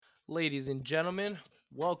Ladies and gentlemen,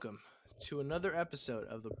 welcome to another episode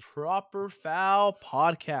of the Proper Foul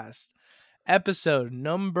Podcast, episode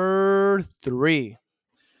number 3.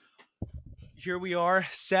 Here we are,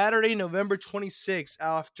 Saturday, November 26th,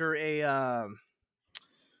 after a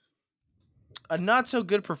not so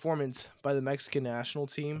good performance by the Mexican national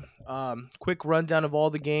team. Quick rundown of all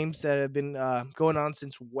the games that have been going on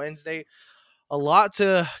since Wednesday. A lot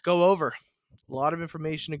to go over, a lot of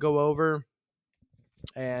information to go over,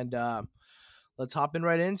 and let's hop in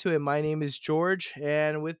right into it. My name is George,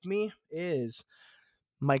 and with me is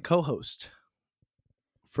my co-host,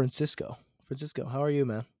 Francisco. Francisco, how are you,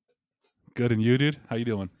 man? Good, and you, dude? How you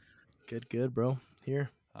doing? Good, bro. Here.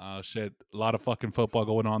 Shit, a lot of fucking football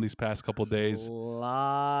going on these past couple days.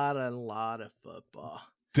 Lot of football.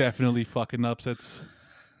 Definitely fucking upsets.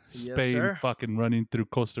 Yes, Spain sir. fucking running through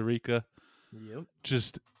Costa Rica. Yep.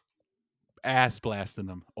 Just ass blasting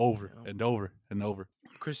them over Yep. and over and over.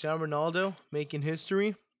 Cristiano Ronaldo making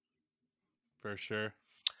history. For sure.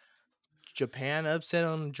 Japan upset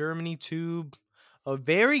on Germany too. A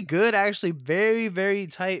very good, actually, very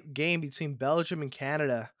tight game between Belgium and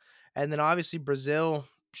Canada. And then obviously Brazil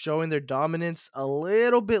showing their dominance a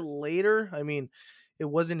little bit later. I mean, it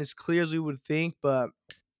wasn't as clear as we would think, but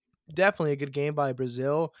definitely a good game by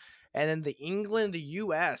Brazil. And then the England, the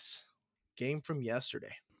US game from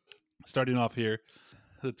yesterday. Starting off here,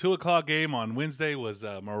 the 2:00 game on Wednesday was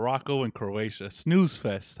Morocco and Croatia. Snooze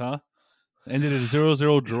fest, huh? Ended a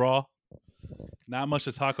 0-0 draw. Not much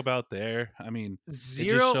to talk about there. I mean, it just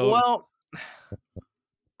 0. showed. Well,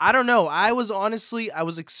 I don't know. I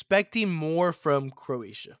was expecting more from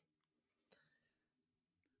Croatia.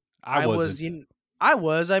 I wasn't. I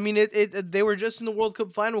was. I mean, they were just in the World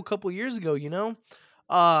Cup final a couple years ago.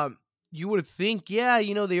 You would think, yeah,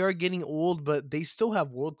 they are getting old, but they still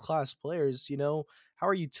have world class players. How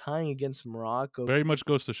are you tying against Morocco? Very much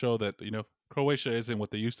goes to show that Croatia isn't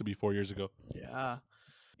what they used to be 4 years ago. Yeah,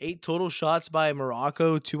 8 total shots by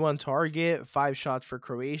Morocco, 2 on target, 5 shots for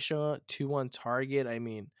Croatia, 2 on target. I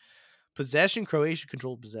mean, possession, Croatia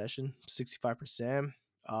controlled possession, 65%.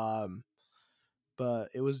 But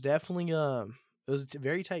it was definitely it was a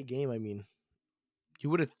very tight game. I mean, you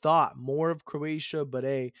would have thought more of Croatia, but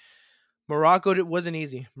Morocco, it wasn't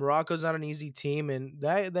easy. Morocco's not an easy team, and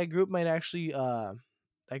that group might actually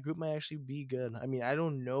be good. I mean, I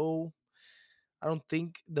don't know. I don't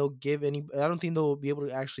think they'll give any. I don't think they'll be able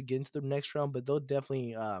to actually get into the next round, but they'll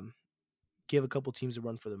definitely give a couple teams a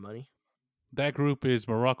run for their money. That group is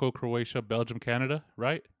Morocco, Croatia, Belgium, Canada,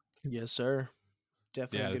 right? Yes, sir.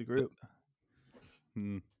 Definitely a good group.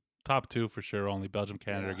 Top 2 for sure. Only Belgium,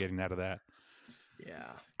 Canada are getting out of that.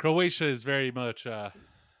 Yeah. Croatia is very much, I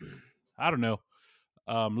don't know.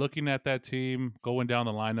 Looking at that team, going down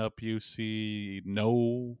the lineup, you see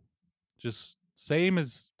just same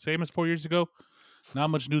as 4 years ago. Not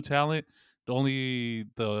much new talent. Only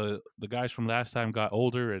the guys from last time got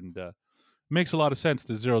older, and makes a lot of sense.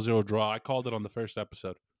 The 0-0 draw. I called it on the first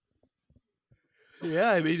episode.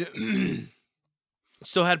 Yeah, I mean,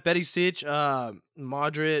 still had Perisic,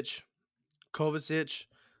 Modric, Kovacic.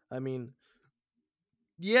 I mean,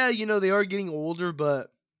 yeah, they are getting older,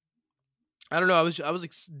 but I don't know. I was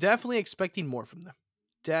definitely expecting more from them.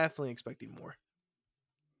 Definitely expecting more.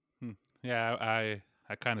 Yeah,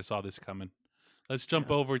 I kind of saw this coming. Let's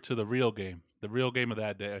jump over to the real game. The real game of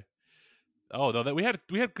that day. Oh, though that we had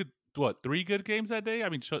good 3 good games that day. I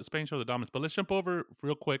mean, Spain showed the dominance, but let's jump over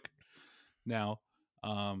real quick now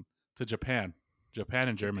to Japan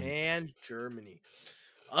and Germany. Germany,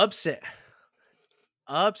 upset,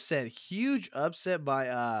 huge upset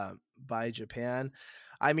by Japan.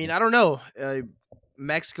 I mean, I don't know.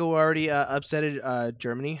 Mexico already upsetted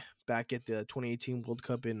Germany back at the 2018 World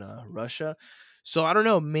Cup in Russia. So I don't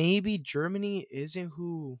know. Maybe Germany isn't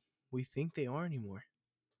who we think they are anymore.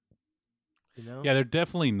 Yeah, they're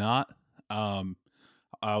definitely not. I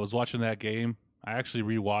was watching that game. I actually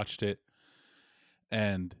rewatched it,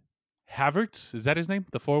 and Havertz, is that his name?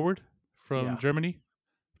 The forward from Germany,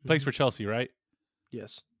 plays for Chelsea, right?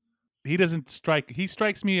 Yes. He doesn't strike. He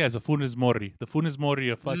strikes me as a Funes Mori, the Funes Mori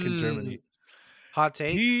of fucking Germany. Hot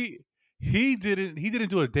take. He didn't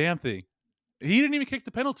do a damn thing. He didn't even kick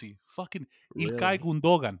the penalty. Fucking Ilkay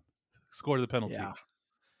Gundogan scored the penalty.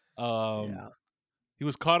 Yeah. He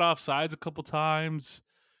was caught off sides a couple times.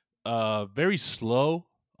 Very slow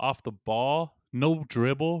off the ball. No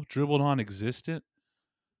dribble non-existent.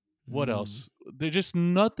 What else? There just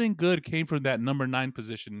nothing good came from that number 9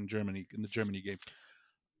 position in the Germany game.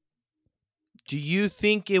 Do you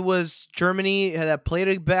think it was Germany that played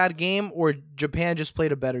a bad game, or Japan just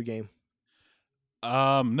played a better game?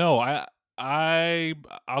 No,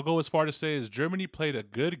 I'll go as far to say as Germany played a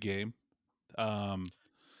good game. Um,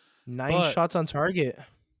 9 but shots on target.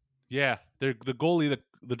 yeah, the goalie,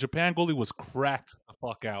 the Japan goalie was cracked the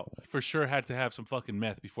fuck out. For sure had to have some fucking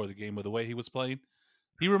meth before the game with the way he was playing.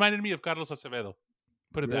 He reminded me of Carlos Acevedo.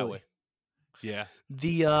 Put it that way. Really. Yeah.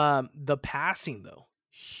 The passing though.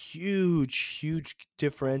 Huge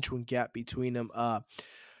differential and gap between them.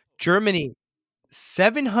 Germany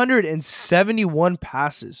 771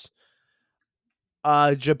 passes.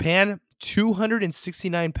 Japan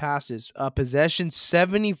 269 passes. Possession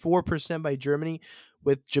 74% by Germany,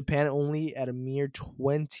 with Japan only at a mere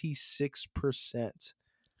 26%.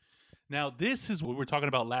 Now, this is what we were talking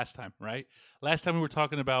about last time, right? Last time we were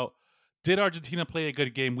talking about, did Argentina play a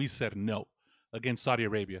good game? We said no against Saudi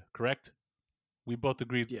Arabia, correct? We both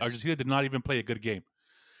agreed Yes, Argentina did not even play a good game.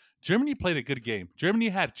 Germany played a good game. Germany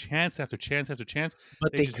had chance after chance after chance.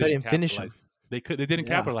 but They they just didn't couldn't finish capitalize. them. They didn't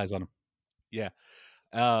Yeah. capitalize on them. Yeah.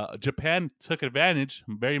 Japan took advantage,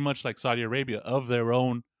 very much like Saudi Arabia, of their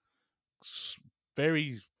own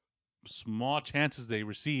very small chances they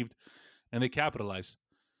received, and they capitalized.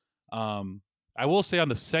 I will say on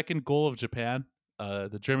the second goal of Japan,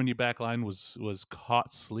 the Germany back line was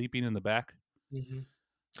caught sleeping in the back. Mhm.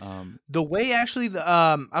 Um, The way actually the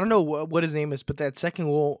I don't know what his name is, but that second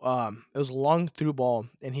goal it was a long through ball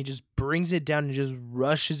and he just brings it down and just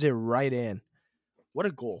rushes it right in. What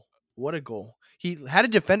a goal. What a goal. He had a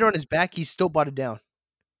defender on his back, he still brought it down.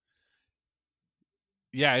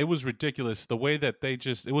 yeah, it was ridiculous the way that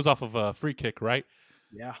it was off of a free kick, right?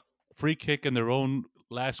 Yeah. Free kick in their own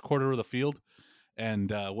last quarter of the field,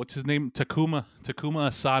 and what's his name? Takuma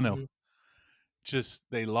Asano. Mhm. Just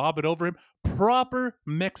they lob it over him. Proper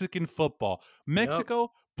Mexican football. Yep.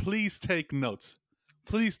 Mexico, please take notes.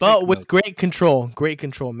 Please take But with notes. great control. Great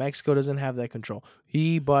control. Mexico doesn't have that control.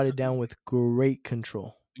 He brought it down with great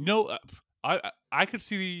control. You know, I could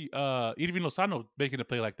see Irving Lozano making a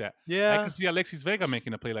play like that. I Yeah. could see Alexis Vega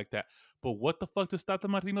making a play like that. But what the fuck does Tata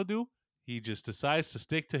Martino do? He just decides to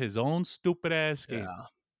stick to his own stupid ass game. Yeah.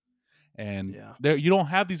 And Yeah. there you don't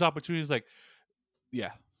have these opportunities like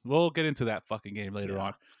yeah, we'll get into that fucking game later Yeah.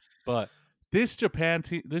 on. But this Japan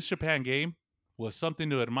game was something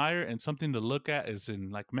to admire and something to look at as in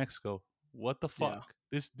like Mexico. What the fuck?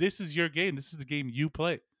 Yeah. This is your game. This is the game you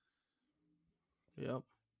play. Yep.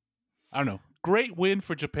 I don't know. Great win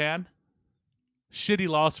for Japan. Shitty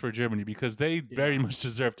loss for Germany because they very Yeah. much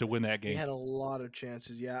deserve to win that They game. had a lot of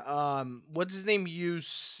chances. Yeah. What's his name?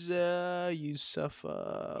 Yusuf.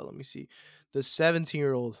 Let me see. The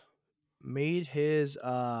 17-year-old made his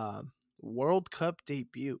World Cup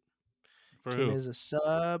debut. For Came who? as a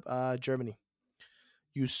sub. Germany.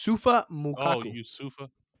 Yusufa Oh, Mukaku. Yusufa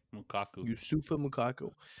Mukaku. Yusufa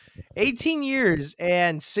Mukaku. 18 years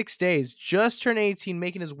and 6 days. Just turned 18,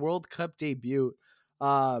 making his World Cup debut.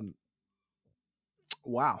 Um,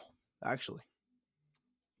 wow. Actually,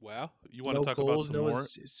 Wow. You want to no talk about goals, some no more?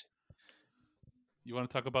 assists. You want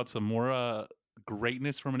to talk about some more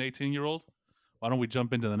greatness from an 18-year-old? Why don't we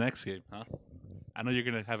jump into the next game, huh? I know you're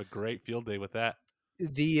going to have a great field day with that.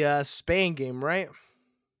 The Spain game, right?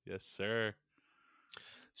 Yes, sir.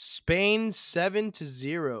 Spain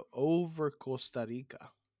 7-0 over Costa Rica.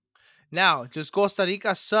 Now, does Costa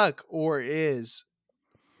Rica suck or is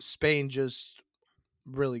Spain just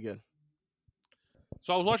really good?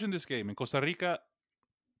 So I was watching this game in Costa Rica.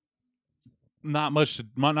 Not much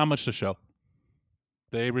to show.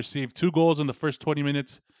 They received 2 goals in the first 20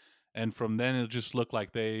 minutes, and from then it just looked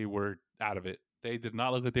like they were out of it. They did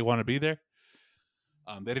not look like they want to be there.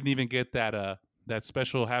 They didn't even get that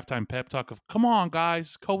special halftime pep talk of "Come on,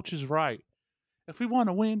 guys, coach is right. If we want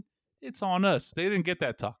to win, it's on us." They didn't get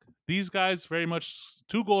that talk. These guys very much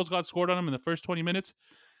 2 goals got scored on them in the first 20 minutes,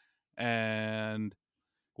 and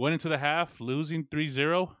went into the half losing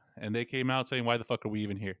 3-0, and they came out saying, "Why the fuck are we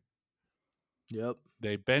even here?" Yep.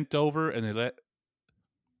 They bent over and they let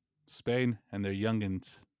Spain and their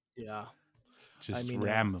youngins Yeah. I just mean,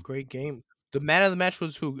 ram them. great game. The man of the match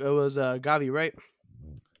was who? It was Gavi, right?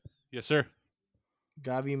 Yes, sir.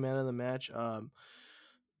 Gavi, man of the match. I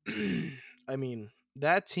mean,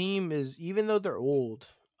 that team is, even though they're old,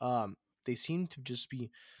 they seem to just be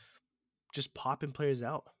just popping players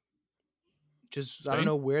out. Just I don't Spain?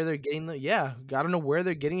 know where they're getting the yeah, I don't know where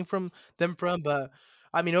they're getting from them from, but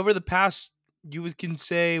I mean, over the past, can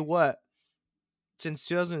say what, since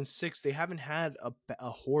 2006, they haven't had a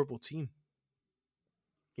horrible team.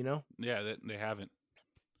 You know, Yeah, they haven't.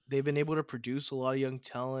 they've been able to produce a lot of young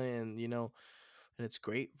talent, and and it's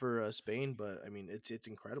great for Spain. But I mean, it's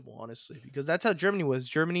incredible, honestly, because that's how Germany was.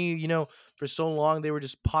 Germany, for so long they were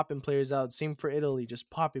just popping players out. Same for Italy, just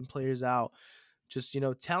popping players out, just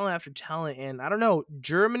talent after talent. And I don't know,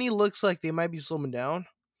 Germany looks like they might be slowing down,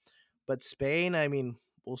 but Spain, I mean,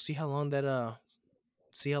 we'll see how long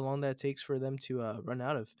that takes for them to run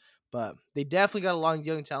out of. But they definitely got a lot of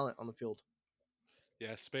young talent on the field.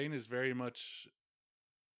 Yeah, Spain is very much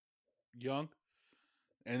young,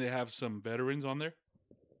 and they have some veterans on there.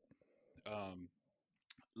 Um,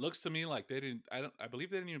 looks to me like they didn't. I don't. I believe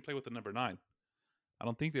they didn't even play with the number 9. I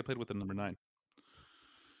don't think they played with the number 9.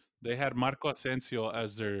 They had Marco Asensio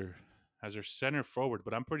as their center forward,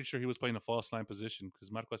 but I'm pretty sure he was playing a false line position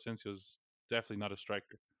because Marco Asensio is definitely not a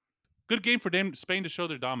striker. Good game for them, Spain to show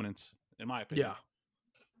their dominance, in my opinion. Yeah.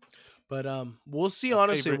 But we'll see. A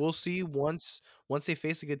Honestly, favorite. we'll see once they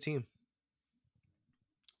face a good team.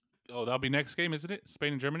 Oh, that'll be next game, isn't it?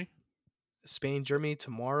 Spain and Germany. Spain, Germany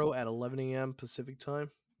tomorrow at 11 a.m. Pacific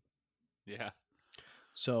time. Yeah,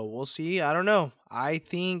 So we'll see. I don't know. I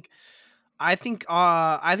think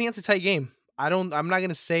it's a tight game. I'm not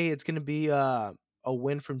gonna say it's gonna be a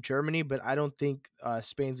win from Germany, but I don't think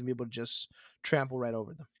Spain's gonna be able to just trample right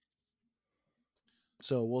over them.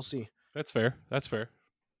 So we'll see. that's fair. That's fair.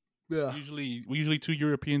 Yeah. Usually two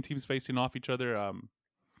European teams facing off each other.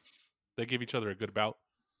 They give each other a good bout.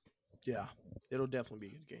 Yeah. It'll definitely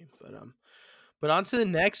be a good game. But on to the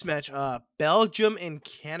next match, Belgium and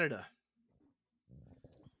Canada.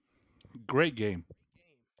 Great game.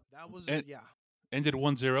 That was And yeah. ended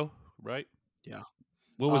 1-0, right? Yeah.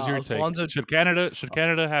 What was your take? Alfonso Should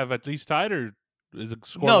Canada have at least tied, or is the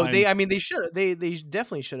No, scoreline? they should they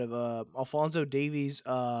definitely should have Alfonso Davies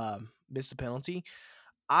missed a penalty.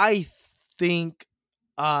 I think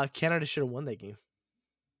Canada should have won that game.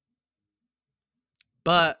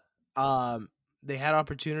 But they had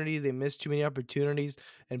opportunity, they missed too many opportunities,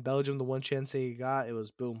 and Belgium, the one chance they got, it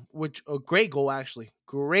was boom. Which a great goal actually.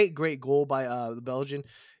 Great goal by the Belgian.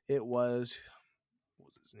 It was what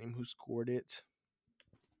was his name who scored it?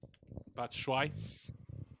 Batshuayi?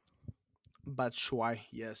 Batshuayi,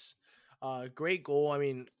 yes. Great goal. I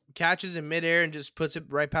mean, catches in midair and just puts it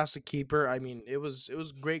right past the keeper. I mean, it was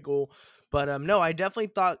a great goal. But no, I definitely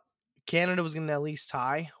thought Canada was gonna at least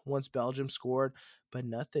tie once Belgium scored, but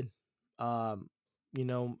nothing. Um, you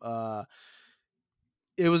know,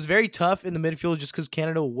 it was very tough in the midfield just because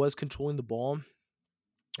Canada was controlling the ball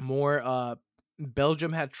more.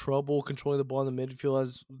 Belgium had trouble controlling the ball in the midfield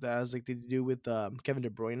as like they do with Kevin De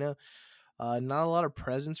Bruyne. Not a lot of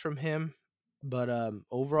presence from him, but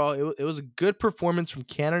overall, it was a good performance from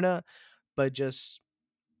Canada, but just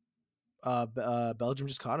Belgium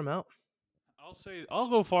just caught him out. I'll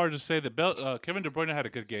go far to say that Kevin De Bruyne had a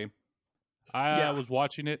good game. I Yeah, was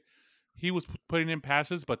watching it. He was putting in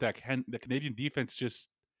passes, but the Canadian defense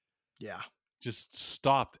yeah, just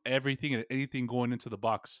stopped everything and anything going into the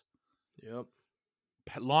box. yep,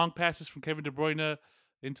 Long passes from Kevin De Bruyne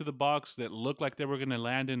into the box that looked like they were going to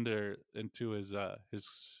land into his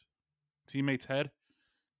teammate's head.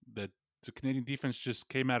 The Canadian defense just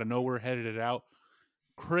came out of nowhere, headed it out.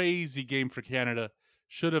 Crazy game for Canada.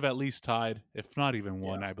 Should have at least tied, if not even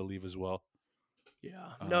won, yeah, I believe as well.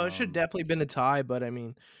 yeah. No, it should Um, definitely been a tie, but I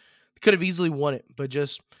mean, could have easily won it, but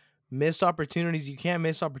just missed opportunities. You can't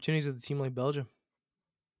miss opportunities with a team like Belgium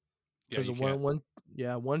yeah, because you of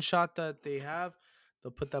can't. one shot that they have,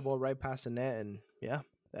 they'll put that ball right past the net, and yeah,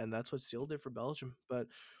 and that's what sealed it for Belgium. But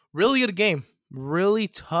really good game, really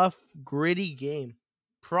tough, gritty game,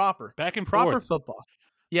 proper, Back and proper forth. football.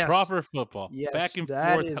 Yes, Proper football. yes, Back and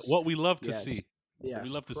that forth. is What we love to yes, see. What we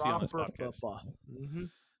yes, love to see on this proper podcast. football. Hmm.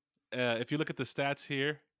 If you look at the stats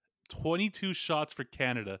here, 22 shots for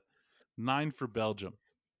Canada, 9 for Belgium.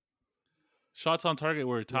 Shots on target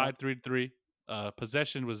were Yep. tied 3-3.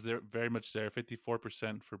 Possession was there, very much there,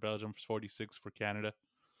 54% for Belgium, 46 for Canada.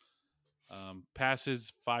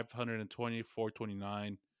 Passes 520,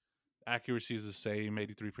 429. Accuracy is the same,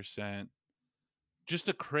 83%. Just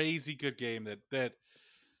a crazy good game that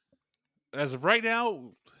as of right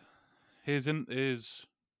now, his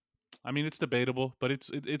I mean, it's debatable, but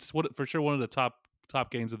it's what for sure one of the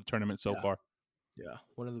top games of the tournament so Yeah, far. yeah,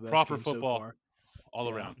 one of the best Proper games so football far. all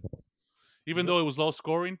Yeah. around. Even Yep. though it was low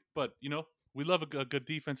scoring, but we love a good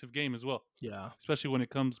defensive game as well, Yeah. especially when it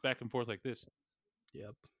comes back and forth like this.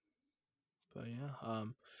 Yep.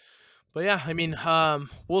 But yeah, I mean,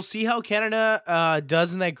 we'll see how Canada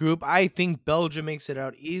does in that group. I think Belgium makes it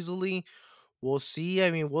out easily. We'll see.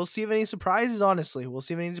 I mean, we'll see if any surprises. Honestly, we'll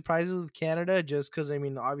see if any surprises with Canada. Just because I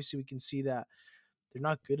mean, obviously, we can see that they're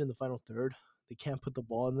not good in the final third. They can't put the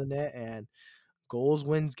ball in the net, and goals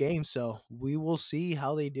wins games. So we will see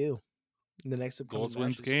how they do in the next upcoming Goals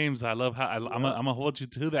wins matches. games. I love how Yep. I'm gonna hold you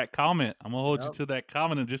to that comment. I'm gonna hold you Yep. to that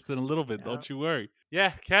comment in just in a little bit. Yeah. Don't you worry.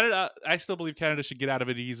 Yeah, Canada. I still believe Canada should get out of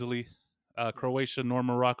it easily. Croatia nor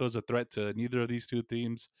Morocco is a threat to neither of these two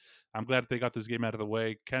teams. I'm glad they got this game out of the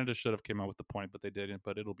way. Canada should have came out with the point, but they didn't.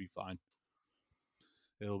 But it'll be fine.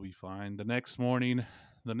 It'll be fine. The next morning,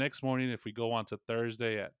 if we go on to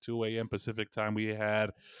Thursday at 2 a.m. Pacific time, we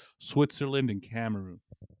had Switzerland and Cameroon.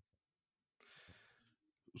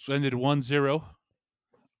 So ended 1-0.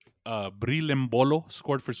 Brilembolo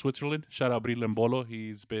scored for Switzerland. Shout out Brilembolo.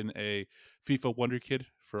 He's been a FIFA wonder kid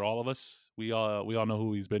for all of us. We all know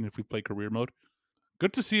who he's been if we play career mode.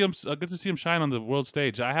 Good to see him. Good to see him shine on the world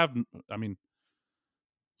stage. I mean,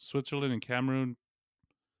 Switzerland and Cameroon.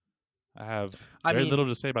 I have I very mean, little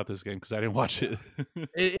to say about this game because I didn't watch yeah.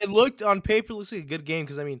 it. It looked on paper, looks like a good game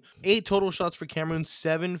because I mean, 8 total shots for Cameroon,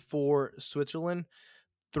 7 for Switzerland.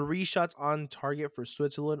 3 shots on target for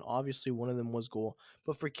Switzerland. Obviously, one of them was goal.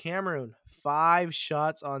 But for Cameroon, 5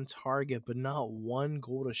 shots on target, but not one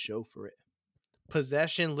goal to show for it.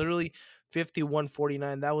 Possession, literally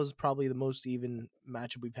 51-49. That was probably the most even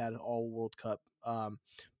matchup we've had all World Cup.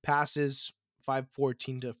 Passes,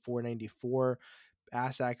 514 to 494.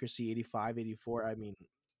 Pass accuracy, 85-84. I mean,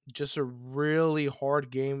 just a really hard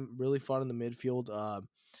game, really fun in the midfield.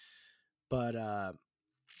 But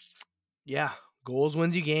yeah, goals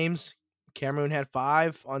wins you games. Cameroon had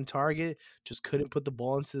 5 on target, just couldn't put the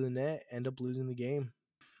ball into the net, end up losing the game.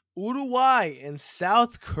 Uruguay and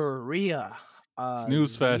South Korea,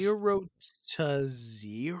 Snooze fest.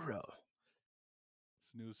 0-0.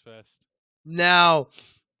 Snooze fest. Now,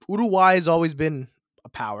 Uruguay has always been a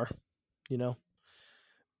power, you know,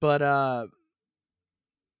 but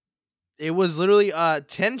it was literally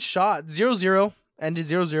 10 shots, 0-0, ended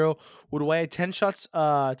 0-0. Uruguay had 10 shots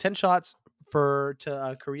for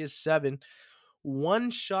to Korea's 7. 1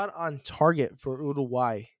 shot on target for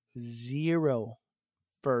Uruguay, 0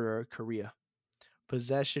 for Korea.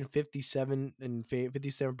 Possession 57% in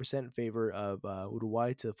favor of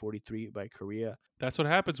Uruguay to 43 by Korea. That's what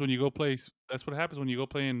happens when you go play. That's what happens when you go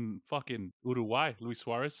play in fucking Uruguay, Luis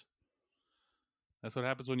Suarez. That's what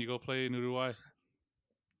happens when you go play in Uruguay.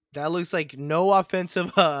 That looks like no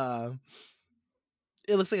offensive.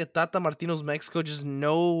 It looks like a Tata Martino's Mexico. Just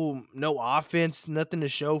no offense, nothing to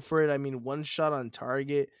show for it. I mean, 1 shot on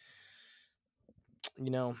target.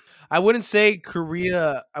 I wouldn't say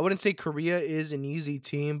Korea. I wouldn't say Korea is an easy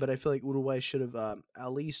team, but I feel like Uruguay should have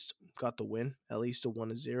at least got the win, at least a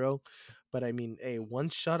 1-0. But I mean, a 1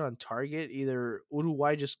 shot on target. Either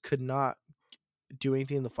Uruguay just could not do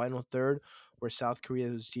anything in the final third, or South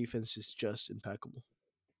Korea's defense is just impeccable.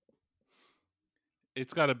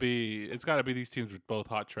 It's gotta be. It's gotta be these teams with both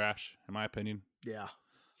hot trash, in my opinion. Yeah,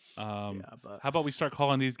 but How about we start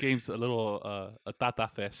calling these games a little a Tata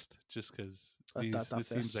fest, just because a Tata this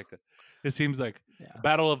seems fest. like it seems like Yeah,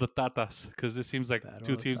 battle of the Tatas, because this seems like two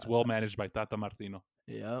battle of teams well Tatas. managed by Tata Martino.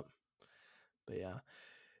 Yep, but yeah.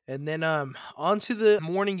 And then on to the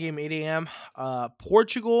morning game, 8 a.m.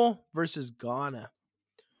 Portugal versus Ghana.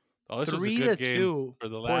 Oh, this was a Three good to game two. for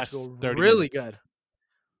the Portugal, last 30 really minutes. good.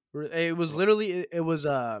 It was literally it was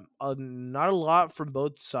not a lot from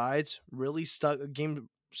both sides. Really stuck a game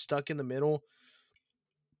stuck in the middle.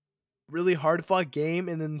 Really hard fought game,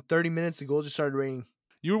 and then 30 minutes the goals just started raining.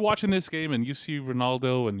 You were watching this game and you see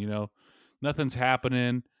Ronaldo, and nothing's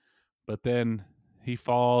happening, but then he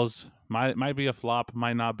falls. Might be a flop,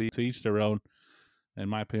 might not be. To each their own. In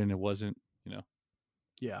my opinion, it wasn't.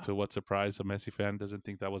 Yeah, To what surprise, a Messi fan doesn't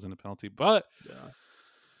think that wasn't a penalty, but yeah.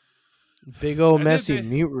 Big old at the end of Messi the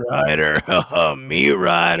meat rider, meat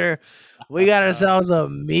rider. We got day, ourselves a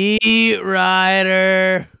meat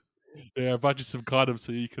rider, yeah, I brought you some condoms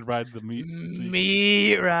so you could ride the meat.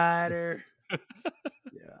 meat rider. Yeah.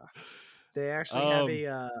 They actually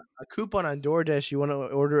have Um. a coupon on DoorDash. You want to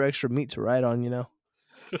order extra meat to ride on,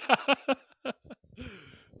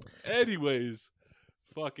 Anyways,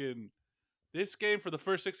 fucking this game for the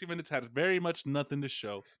first 60 minutes had very much nothing to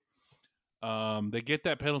show. They get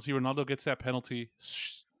that penalty. Ronaldo gets that penalty.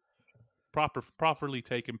 Properly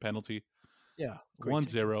taken penalty. Yeah, great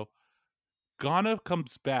taking. 1-0. Ghana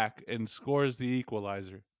comes back and scores the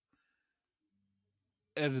equalizer.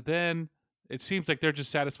 And then it seems like they're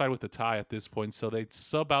just satisfied with the tie at this point, so they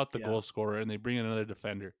sub out the Yeah, goal scorer and they bring in another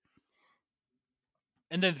defender.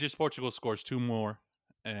 And then just Portugal scores 2 more.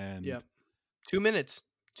 yeah. And 2 minutes,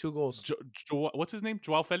 2 goals. what's his name?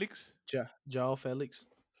 Joao Felix? Joao Felix.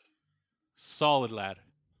 Solid lad.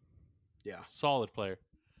 Yeah, Solid player.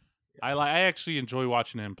 yeah, I actually enjoy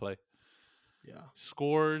watching him play. yeah.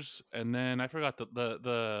 Scores, and then I forgot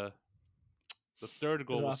the third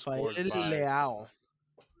goal was Rafael scored by Leao.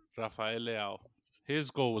 Rafael Leao.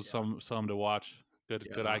 His goal was Yeah, some to watch. Good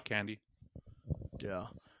eye yeah, candy. yeah.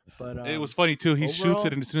 But It was funny too. He shoots it, overall,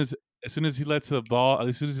 and as soon as as soon as he lets the ball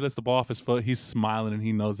off his foot, he's smiling and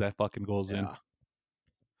he knows that fucking goal's in. Yeah.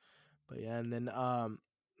 But yeah, and then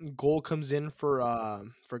goal comes in for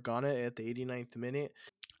Ghana at the 89th minute.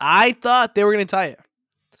 I thought they were gonna tie it.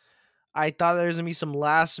 I thought there was gonna be some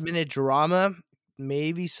last minute drama.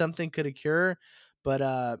 Maybe something could occur,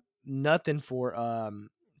 but nothing for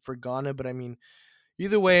Ghana. But I mean,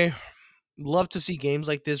 either way, love to see games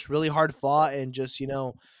like this, really hard fought, and just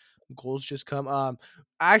goals just come.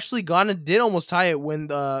 Actually, Ghana did almost tie it when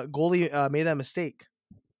the goalie made that mistake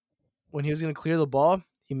when he was going to clear the ball.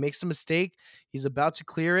 He makes a mistake. He's about to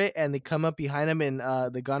clear it, and they come up behind him, and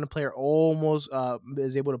the Ghana player almost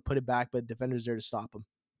is able to put it back, but defender's there to stop him.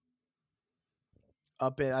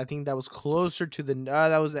 Up, and I think that was closer to the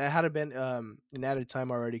that had to been an added time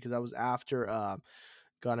already because that was after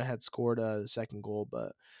Ghana had scored the second goal.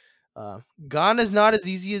 But Ghana's not as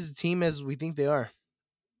easy as a team as we think they are.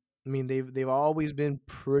 I mean, they've always been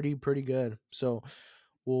pretty good. So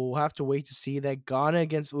we'll have to wait to see. That Ghana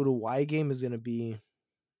against Uruguay game is going to be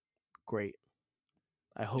great.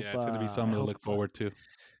 I Yeah, hope. it's gonna be something to look forward to.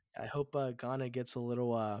 I hope Ghana gets a little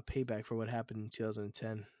payback for what happened in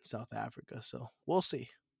 2010 South Africa. So we'll see.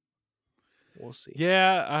 We'll see.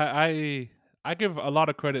 Yeah, I give a lot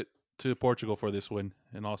of credit to Portugal for this win.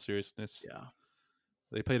 In all seriousness, Yeah.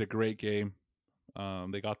 they played a great game.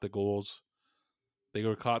 They got the goals. They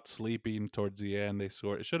were caught sleeping towards the end. They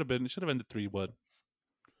scored. It should have ended 3-1.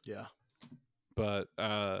 Yeah. But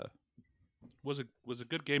was a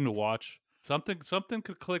good game to watch. Something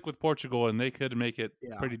could click with Portugal and they could make it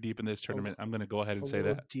Yeah. pretty deep in this tournament. I'm going to go ahead A and say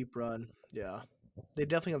little that. deep run. Yeah. They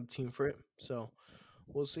definitely have the team for it. So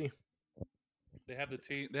we'll see. They have the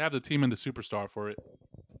team. They have the team and the superstar for it.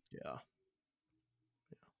 Yeah.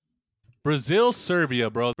 Brazil, Serbia,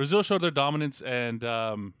 bro. Brazil showed their dominance, and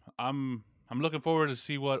I'm looking forward to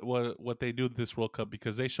see what they do this World Cup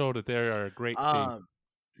because they showed that they are a great team.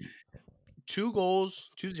 2 goals,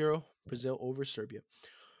 2-0, Brazil over Serbia.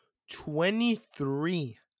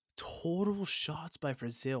 23 total shots by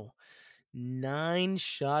Brazil. 9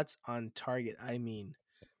 shots on target. I mean,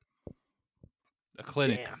 A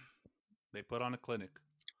clinic. damn. They put on a clinic.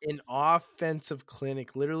 An offensive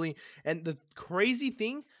clinic, literally. And the crazy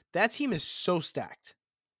thing, that team is so stacked.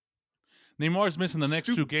 Neymar's missing the next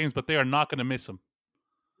 2 games, but they are not going to miss him.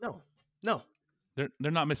 No. They're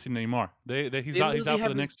not missing Neymar. He's literally out for have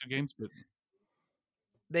the next 2 games, but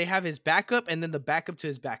they have his backup and then the backup to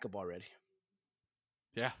his backup already.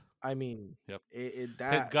 yeah. I mean, Yep.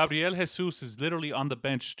 that Gabriel Jesus is literally on the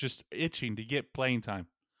bench just itching to get playing time,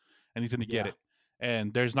 and he's going to get it.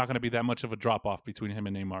 And there's not going to be that much of a drop off between him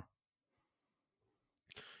and Neymar.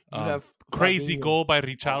 You have crazy Fabinho. goal by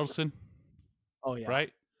Richarlison. Oh yeah,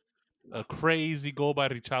 Right? A crazy goal by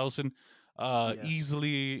Richarlison. Yes.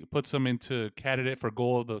 Easily puts him into candidate for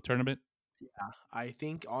goal of the tournament. Yeah, I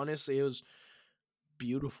think honestly it was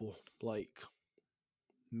beautiful. Like,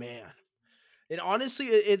 man, and honestly,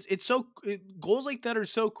 it's so goals like that are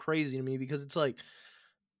so crazy to me because it's like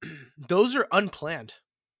those are unplanned.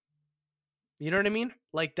 You know what I mean?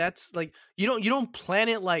 Like that's like you don't plan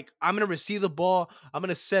it like I'm gonna receive the ball, I'm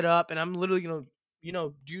gonna set up, and I'm literally gonna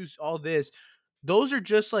do all this. Those are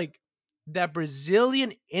just like that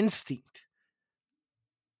Brazilian instinct,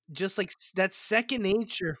 just like that second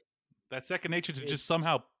nature. That second nature to just It's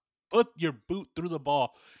somehow put your boot through the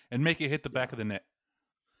ball and make it hit the yeah, back of the net.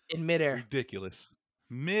 in midair. Ridiculous.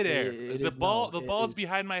 Midair. It The is no, it ball's is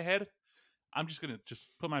behind my head. I'm just gonna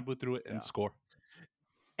put my boot through it and yeah. score.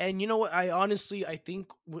 And you know what? I think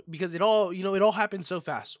because it all happened so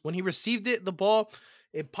fast. When he received it, the ball,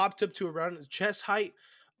 it popped up to around his chest height.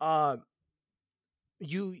 Uh,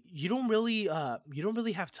 you don't really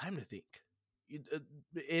have time to think.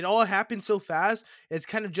 It all happened so fast. It's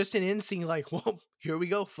kind of just an instinct, like, well, here we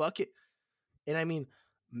go, fuck it. And I mean,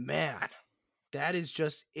 man, that is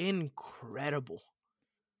just incredible.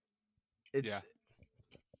 It's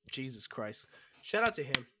Jesus Christ. Shout out to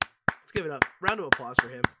him. Let's give it up. Round of applause for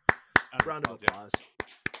him. Round of applause.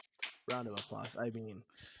 Round of applause. I mean,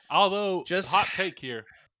 although just hot take here.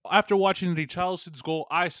 After watching Richarlison's goal,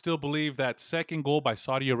 I still believe that second goal by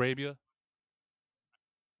Saudi Arabia,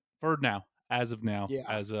 for now, as of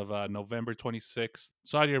November 26th,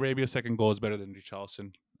 Saudi Arabia's second goal is better than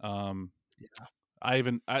Richarlison. Yeah. I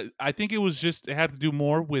think it had to do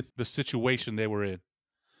more with the situation they were in.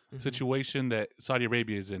 Situation that Saudi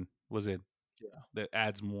Arabia was in. Yeah. That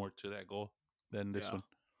adds more to that goal than this one.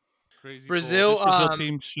 Crazy Brazil, goal. This Brazil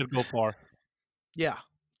team should go far. Yeah,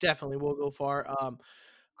 definitely will go far.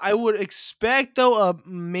 I would expect though,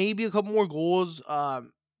 maybe a couple more goals.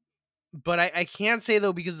 But I can't say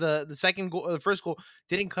though because the second goal, the first goal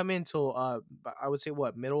didn't come in until I would say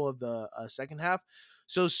what middle of the second half.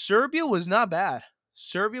 So Serbia was not bad.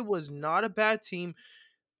 Serbia was not a bad team.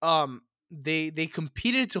 They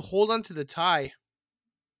competed to hold on to the tie,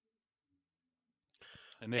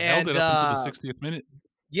 And they held and it up until the 60th minute.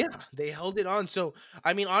 yeah, they held it on. So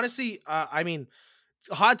I mean, honestly, I mean, it's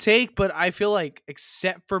a hot take, but I feel like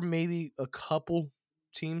except for maybe a couple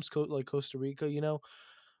teams like Costa Rica,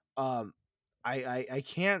 um, I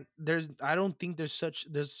can't. I don't think there's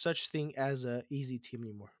such thing as a easy team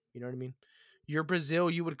anymore. You know what I mean? You're Brazil,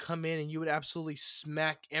 you would come in and you would absolutely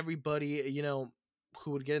smack everybody.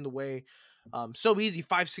 Who would get in the way. So easy,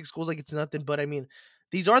 5-6 goals like it's nothing. But I mean,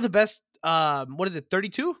 these are the best. What is it?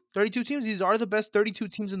 32 teams. These are the best 32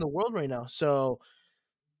 teams in the world right now. So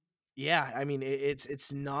yeah, I mean,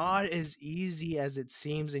 it's not as easy as it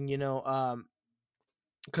seems, and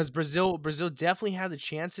because Brazil definitely had the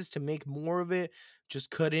chances to make more of it,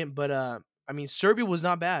 just couldn't. But I mean, Serbia was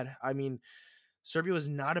not bad. I mean, Serbia was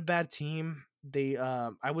not a bad team. They,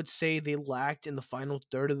 I would say, they lacked in the final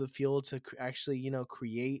third of the field to actually,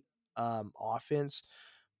 create offense.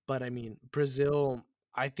 But I mean, Brazil.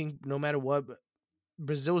 I think no matter what,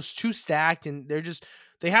 Brazil is too stacked, and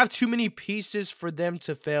they have too many pieces for them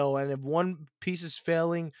to fail. And if one piece is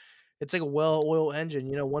failing, it's like a well-oiled engine.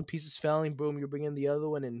 One piece is failing, boom, you bring in the other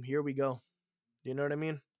one, and here we go. You know what I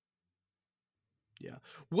mean? Yeah.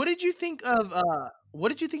 What did you think of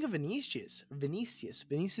Vinicius?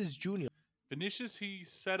 Vinicius Junior. Vinicius, he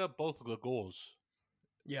set up both of the goals.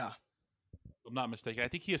 Yeah. If I'm not mistaken. I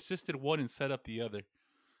think he assisted one and set up the other.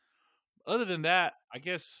 Other than that, I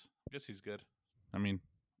guess he's good. I mean,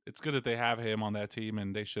 it's good that they have him on that team,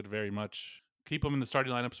 and they should very much keep him in the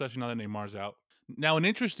starting lineup, especially now that Neymar's out. Now, an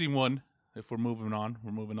interesting one. If we're moving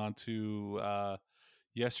on to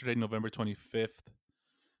yesterday, November 25th.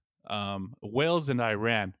 Wales and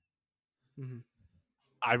Iran. Hmm.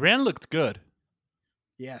 Iran looked good.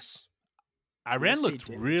 Yes. Iran Yes, they looked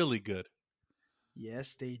did. really good.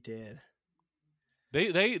 Yes, they did.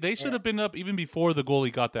 They should have been up even before the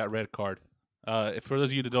goalie got that red card. For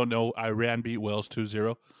those of you that don't know, Iran beat Wales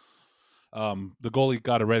 2-0. The goalie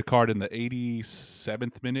got a red card in the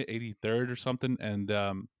 87th minute, 83rd or something, and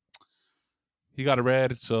he got a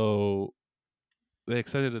red, so they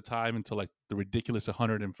extended the time until like the ridiculous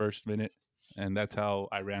 101st minute, and that's how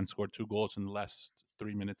Iran scored 2 goals in the last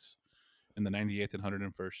 3 minutes. In the 98th and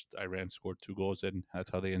 101st, Iran scored 2 goals, and that's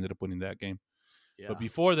how they ended up winning that game. But Yeah.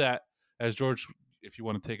 before that, as George, if you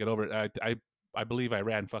want to take it over, I believe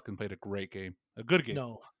Iran fucking played a great game, a good game.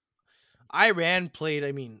 No. Iran played,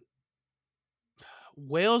 I mean,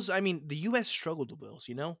 Wales, I mean, the US struggled with Wales.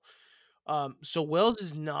 So Wales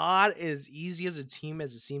is not as easy as a team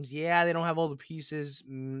as it seems. Yeah, they don't have all the pieces.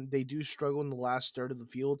 They do struggle in the last third of the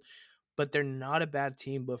field, but they're not a bad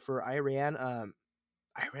team. But for Iran,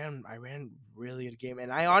 Iran really good game,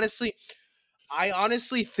 and I honestly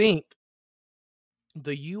think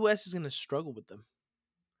the U.S. is going to struggle with them.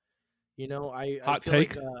 I Hot feel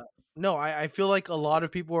like take. no, I feel like a lot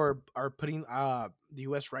of people are putting the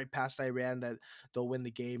U.S. right past Iran that they'll win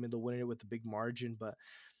the game and they'll win it with a big margin, but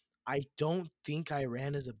I don't think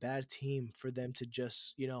Iran is a bad team for them to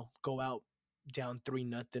just, go out down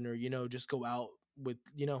 3-0 or, just go out with,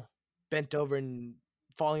 bent over and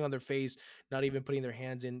falling on their face, not even putting their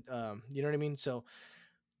hands in. You know what I mean? So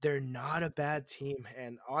they're not a bad team.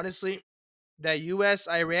 And honestly, that US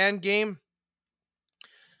Iran game,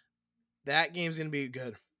 that game's going to be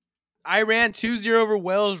good. Iran 2-0 over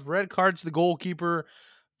Wales, red card to the goalkeeper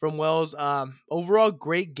from Wales. Overall,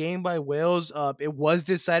 great game by Wales. It was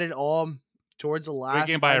decided all towards the Great last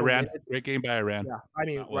game by final Iran. minutes. Great game by Iran. Yeah, I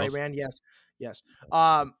mean, Not right, Wales. Rand. Yes, yes.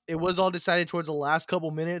 It was all decided towards the last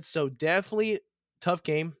couple minutes, so definitely tough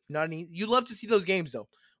game. Not an you love to see those games though,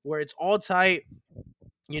 where it's all tight.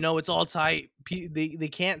 It's all tight. They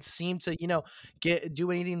can't seem to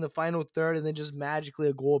do anything in the final third, and then just magically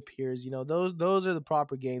a goal appears. Those are the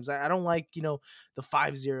proper games. I don't like the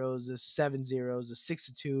 5-0s, the 7-0s, the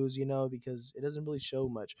 6-2s. Because it doesn't really show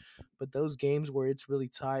much. But those games where it's really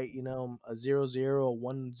tight, a 0-0, a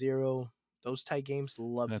 1-0, those tight games,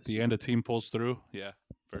 love And to at the see end, them. a team pulls through. Yeah,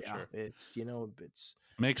 for Yeah, sure. it's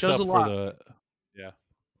Makes shows a up for lot. the yeah.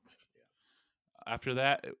 After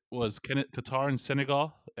that, it was Qatar and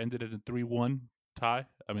Senegal ended in a 3-1 tie.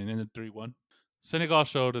 I mean, ended 3-1. Senegal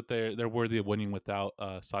showed that they're worthy of winning without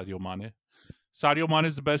Sadio Mane. Sadio Mane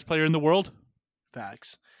is the best player in the world.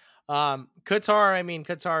 Facts. Qatar. I mean,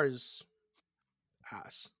 Qatar is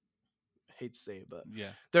ass. Hate to say it, but Yeah,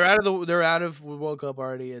 they're out of World Cup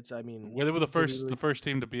already. It's I mean where they were the didn't first really the first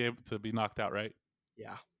team to be able to be knocked out, right?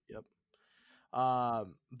 yeah, yep.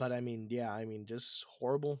 But I mean, yeah, I mean, just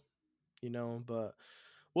horrible, but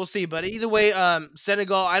we'll see. But either way,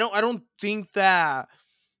 Senegal, I don't think that,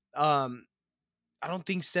 um, I don't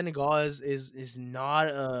think Senegal is not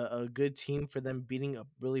a good team for them beating a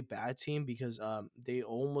really bad team, because I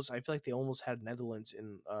feel like they almost had Netherlands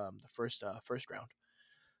in the first round.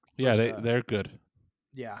 Yeah, First they're good.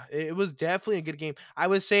 Yeah, it was definitely a good game. I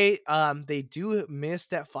would say they do miss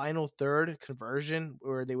that final third conversion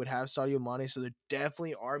where they would have Sadio Mane, so they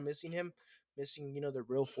definitely are missing him, missing the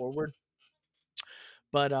real forward.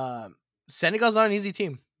 But Senegal's not an easy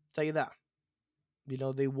team, tell you that.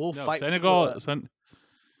 They will No, fight for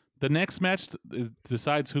the next match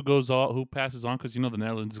decides who goes all who passes on, because the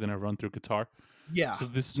Netherlands is going to run through Qatar. yeah. So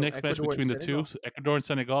this So next match Ecuador and between the two, Senegal. Ecuador and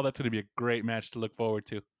Senegal, that's going to be a great match to look forward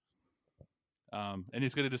to. And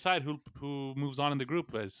it's going to decide who moves on in the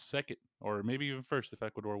group as second, or maybe even first if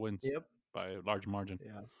Ecuador wins Yep. by a large margin.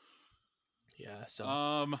 Yeah. Yeah. So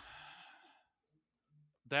Um,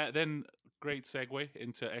 that then great segue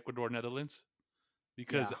into Ecuador Netherlands,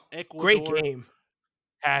 because yeah, great Ecuador game.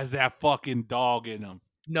 has that fucking dog in them.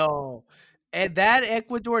 No, and that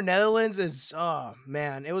Ecuador Netherlands is, oh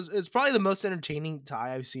man, it's probably the most entertaining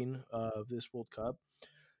tie I've seen of this World Cup.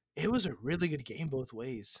 It was a really good game both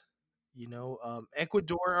ways.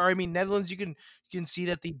 Ecuador, or I mean Netherlands, you can see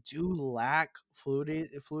that they do lack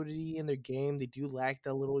fluidity in their game. They do lack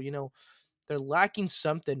that little, they're lacking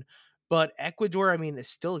something. But Ecuador, I mean, is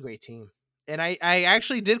still a great team. And I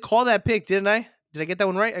actually did call that pick, didn't I? Did I get that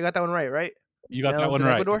one right? I got that one right, right? You got that Netherlands one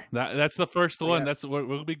and right. Ecuador. That's the first I one. got That's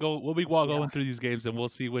we'll be yeah, going through these games, and we'll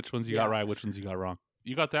see which ones you got yeah, right, which ones you got wrong.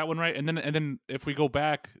 You got that one right, and then if we go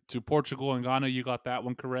back to Portugal and Ghana, you got that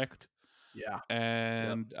one correct, yeah. Yep.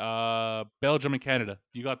 and Belgium and Canada,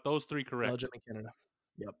 you got those three Belgium correct. and Canada.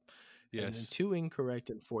 Yep. And then Yes, two incorrect,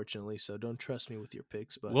 unfortunately. So don't trust me with your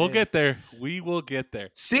picks. But we'll hey, get there. We will get there.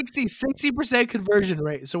 60% conversion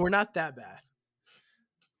rate. So we're not that bad.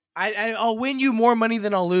 I'll win you more money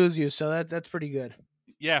than I'll lose you. So that's pretty good.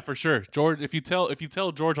 Yeah, for sure, George. If you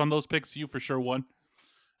tell George on those picks, you for sure won.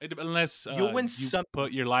 Unless You'll win you something.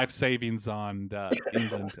 put your life savings on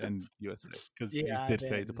England and USA, because you Yeah. did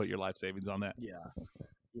say to Then put your life savings on that. yeah.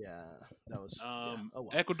 Yeah. That was yeah. Oh well.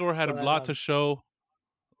 Ecuador had a But lot to show,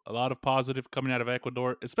 a lot of positive coming out of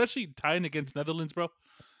Ecuador, especially tying against Netherlands, bro.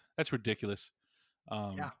 That's ridiculous.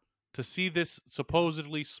 Um, yeah. to see this Yeah.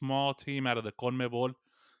 supposedly small team out of the CONMEBOL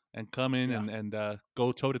and come in Yeah. and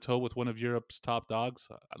go toe to toe with one of Europe's top dogs,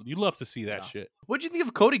 you love to see that Yeah. shit. What'd you think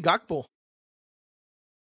of Cody Gakpo?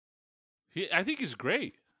 I think he's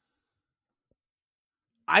great.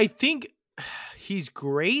 I think he's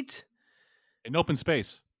great In open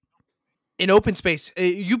space. in open space.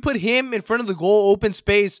 You put him in front of the goal, open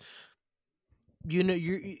space.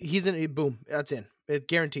 He's in. Boom, that's in. It's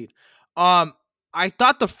guaranteed. Um, I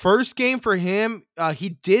thought the first game for him, he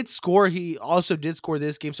did score. He also did score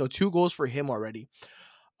this game, so 2 goals for him already.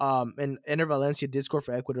 And Enter Valencia did score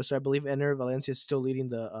for Ecuador, so I believe Enter Valencia is still leading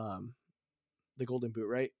the Golden Boot,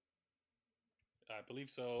 right? I believe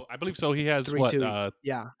so. I believe so. He has Three what? two,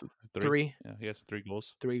 yeah, Three. three. Yeah, he has 3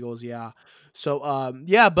 goals. 3 goals, yeah. So,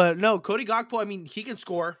 yeah, but no, Cody Gakpo, I mean, he can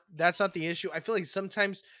score. That's not the issue. I feel like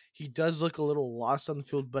sometimes he does look a little lost on the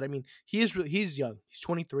field, but I mean, he's young. He's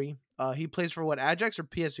 23. He plays for what, Ajax or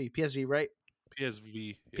PSV? PSV, right?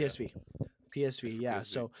 PSV. Yeah, PSV. PSV, plays for yeah. PSV.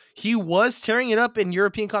 So he was tearing it up in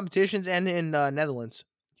European competitions and in Netherlands.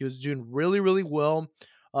 He was doing really, really well.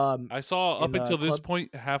 I saw up In until this club,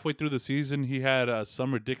 point, halfway through the season, he had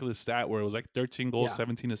some ridiculous stat where it was like 13 goals, yeah,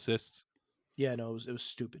 17 assists. yeah. No, it was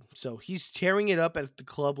stupid. So he's tearing it up at the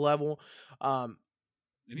club level, And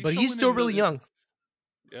he's but he's showing still really young.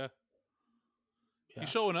 yeah, he's Yeah.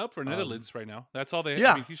 showing up for Um, Netherlands right now. That's all they. I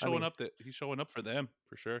yeah. mean, he's I showing mean, up that he's showing up for them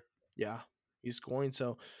for sure. yeah, he's scoring.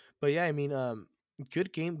 So, but yeah, I mean,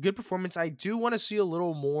 good game, good performance. I do want to see a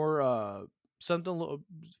little more, something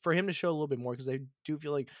for him to show a little bit more, because I do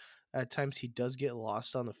feel like at times he does get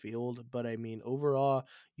lost on the field. But I mean, overall,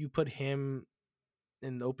 you put him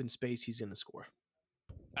in the open space, he's gonna score.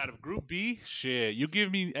 Out of Group B, shit, you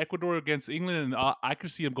give me Ecuador against England, and I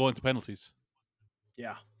could see him going to penalties.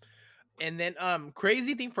 Yeah. And then,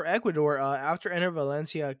 crazy thing for Ecuador, after Enter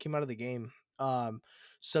Valencia came out of the game,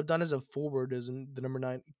 subbed on as a forward as in the number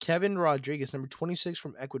 9, Kevin Rodriguez, number 26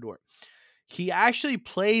 from Ecuador. He actually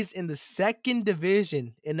plays in the second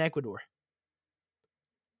division in Ecuador.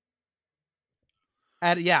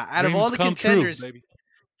 Out of all Dreams the come true, contenders, baby.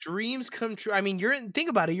 dreams come true. I mean, think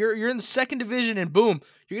about it. You're in the second division, and boom,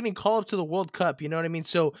 you're getting called up to the World Cup. You know what I mean?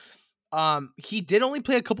 So, he did only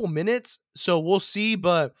play a couple minutes, so we'll see.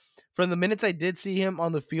 But from the minutes I did see him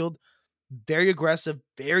on the field, very aggressive,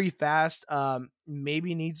 very fast.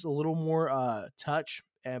 Maybe needs a little more touch,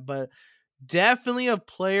 but definitely a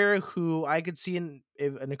player who I could see in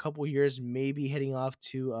a couple of years maybe heading off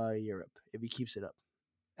to Europe if he keeps it up.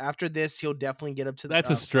 After this, he'll definitely get up to That's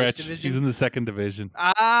a first stretch. He's division. in the second division.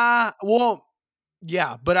 Well,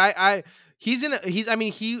 yeah, but he's I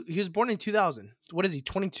mean he was born in 2000. What is he?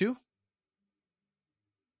 22?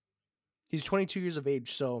 He's 22 years of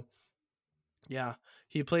age. So yeah,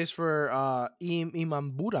 he plays for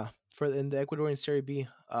Imambura for in the Ecuadorian Serie B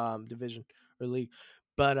division or league.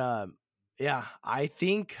 But yeah, I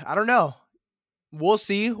think I don't know. We'll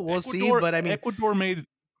see. Ecuador But I mean, Ecuador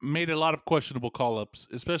made a lot of questionable call ups,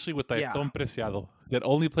 especially with yeah, Ayrton Preciado that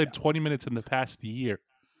only played yeah, 20 minutes in the past year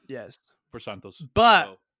yes. for Santos. But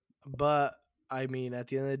So but I mean, at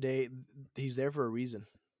the end of the day, he's there for a reason.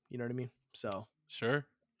 You know what I mean? So sure,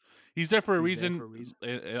 he's there for a he's there reason for a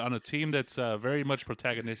reason. on a team that's very much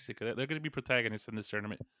protagonistic. They're going to be protagonists in this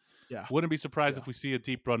tournament. Yeah, Wouldn't be surprised yeah. if we see a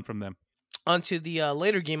deep run from them. On to the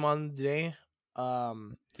later game on the day,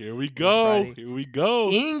 Here we or go. Friday. Here we go.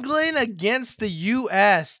 England against the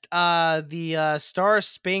U.S. The Star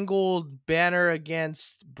Spangled Banner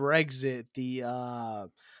against Brexit. The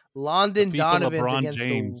The London FIFA Donovans LeBron against the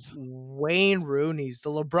James. Wayne Rooneys. The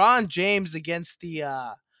LeBron James against the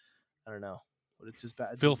I don't know. What Phil does the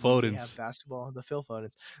UK have Foden's. basketball? The Phil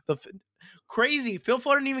Fodens. Crazy. Phil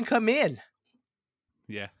Foden didn't even come in.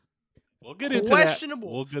 Yeah. We'll get into that.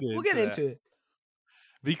 Questionable. We'll get We'll into get that. into it.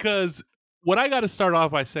 Because what I got to start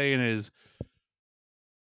off by saying is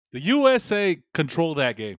the USA controlled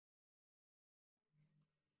that game.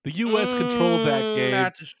 The US controlled that game.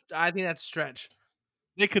 I think that's a stretch.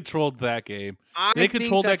 They controlled that game. I They think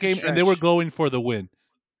controlled that that's a game and they were stretch. going for the win.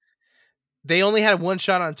 They only had one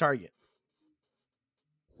shot on target.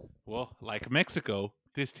 Well, like Mexico,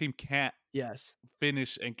 this team can't Yes.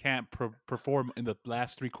 finish and can't perform in the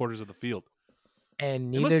last three quarters of the field.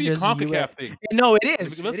 And It must neither be a does the US. CONCACAF thing. No, it It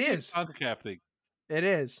is. It must be a is. CONCACAF thing. It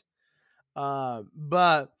is.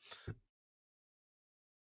 But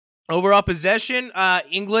overall possession,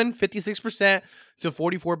 England 56% to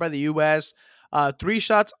 44 by the US. 3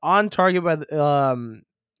 shots on target by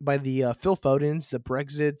the Phil Fodens, the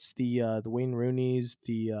Brexits, the Wayne Rooneys,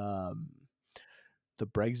 the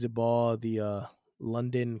Brexit ball, the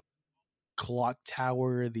London clock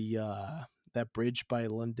tower, the that bridge by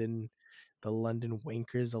London, the London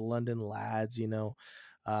wankers, the London lads.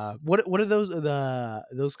 What are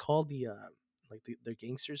those called? Like the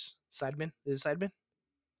gangsters, sidemen. Is it sidemen?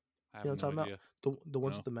 I You have know what I'm no talking about? idea. The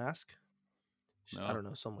ones No. with the mask. I No. don't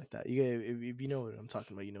know, something like that. If you know what I'm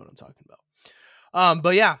talking about, you know what I'm talking about.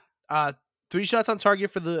 But yeah, 3 shots on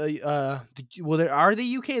target for well, are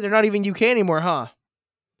they UK? They're not even UK anymore, huh?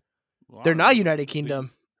 Well, I They're don't not know. United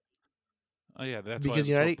Kingdom Oh yeah, that's because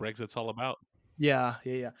what United. Brexit's all about. Yeah.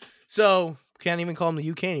 So can't even call them the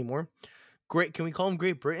UK anymore. Great. Can we call them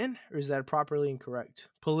Great Britain, or is that properly incorrect?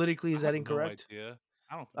 Politically, I is that have no incorrect? idea.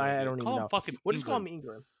 I don't have no I idea. don't even Call them know. fucking We'll just call them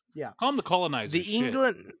England. England. Yeah, Call them the colonizers.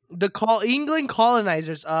 Shit. England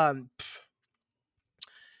colonizers.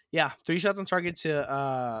 Yeah, 3 shots on target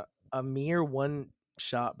to a mere 1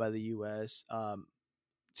 shot by the U.S.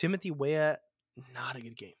 Timothy Weah, not a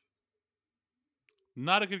good game.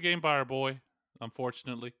 Not a good game by our boy,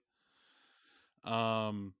 unfortunately.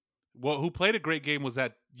 Who played a great game was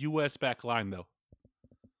that U.S. back line though.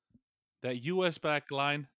 That U.S. back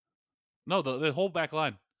line. No, the whole back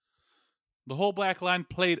line. The whole back line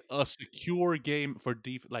played a secure game for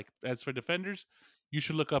like as for defenders. You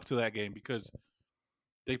should look up to that game because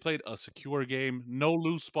they played a secure game. No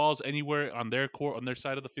loose balls anywhere on their court on their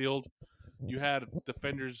side of the field. You had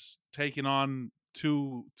defenders taking on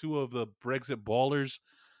two of the Brexit ballers.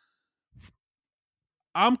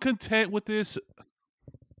 I'm content with this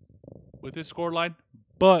scoreline,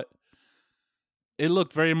 but it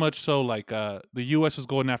looked very much so like the U.S. was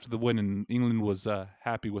going after the win and England was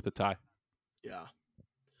happy with the tie. Yeah.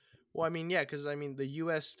 Well, I mean, yeah, because I mean, the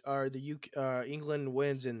U.S. or the UK, England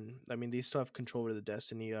wins, and I mean, they still have control over the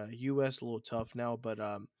destiny. U.S. a little tough now, but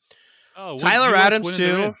Oh, Tyler U.S. Adams winning,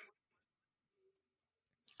 they're too. in.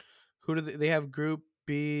 Who do they have? Group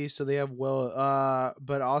B, so they have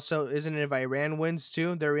but also isn't it if Iran wins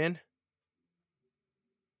too, they're in.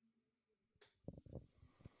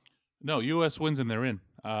 No, U.S. wins and they're in.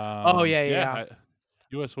 Oh yeah.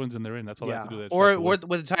 U.S. wins and they're in. That's all they have to do. They just have Or to win.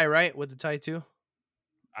 with the tie, right? With the tie too.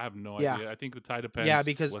 I have no Yeah, idea. I think the tie yeah. depends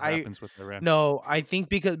Because what happens with Iran. I think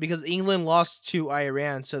because England lost to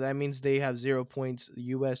Iran, so that means they have 0 points. The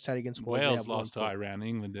U.S. tied against Wales, they Wales have one lost to point. Iran.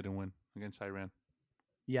 England didn't win against Iran.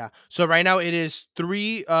 Yeah. So right now it is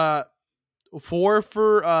 3. four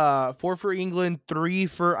for England, three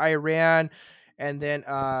for Iran, and then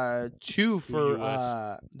two The for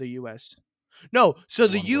U.S. the US. No, so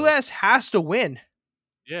the One world. US has to win.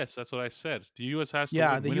 Yes, that's what I said. The U.S. has to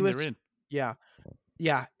Yeah, win. the Win and they're US. in. Yeah,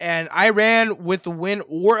 yeah, and Iran with the win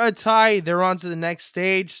or a tie, they're on to the next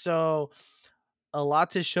stage. So a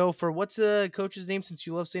lot to show for what's the coach's name since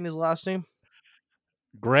you love saying his last name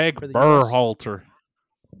Greg for the US. Berhalter.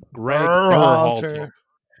 Greg Berhalter.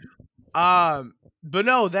 Berhalter. But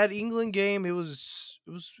no, that England game, it was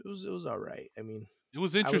all right. I mean, It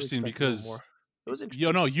was I was interesting expecting a little because more. It was you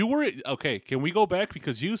interesting. know you were okay. Can we go back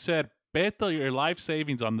because you said bet your life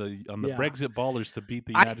savings on the Yeah, Brexit ballers to beat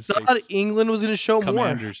the I United thought States England was going to show more.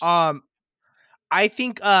 Commanders. I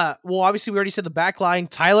think. Well, obviously we already said the back line.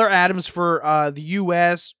 Tyler Adams for the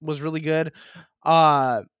U.S. was really good.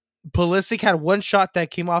 Uh, Pulisic had one shot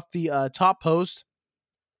that came off the top post.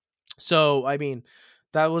 So I mean,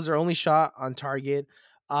 that was their only shot on target.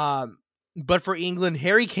 Um, but for England,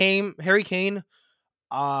 Harry Kane.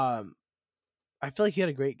 Um, I feel like he had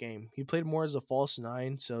a great game. He played more as a false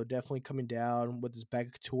nine, so definitely coming down with his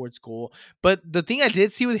back towards goal. But the thing I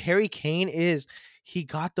did see with Harry Kane is he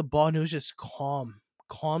got the ball and it was just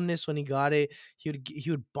calmness when he got it. He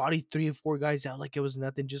would body three or four guys out like it was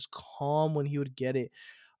nothing, just calm when he would get it.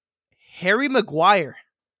 Harry Maguire,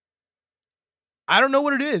 I don't know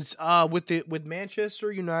what it is. With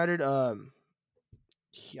Manchester United, I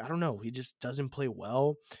don't know. He just doesn't play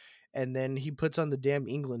well, and then he puts on the damn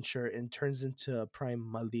England shirt and turns into prime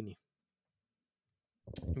Maldini.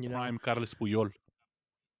 You know, Prime Carles Puyol.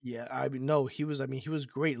 yeah, I mean, no, he was. I mean, he was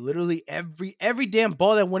great. Literally every damn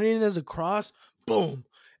ball that went in as a cross, boom.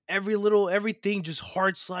 Everything, just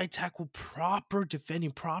hard slide tackle, proper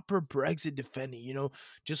defending, proper Brexit defending.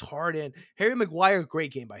 Just hard and Harry Maguire,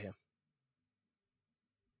 great game by him.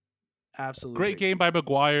 Absolute Great great game game. by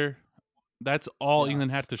Maguire. That's all Yeah,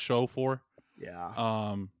 England had to show for. yeah.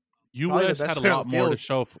 Um, Probably the U.S. best had a player on the lot more to field.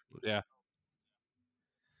 show. Yeah.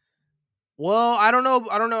 Well, I don't know.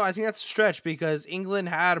 I don't know. I think that's a stretch because England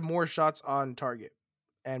had more shots on target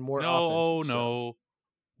and more offensive. No, So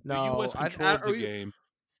no. The U.S. no, controlled the game.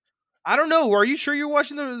 I don't know. Are you sure you're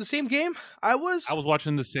watching the same game? I I was. was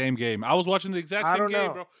watching the same game. I was watching the exact I same don't game,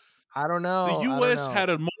 know. bro. I don't The know. I don't U.S. know.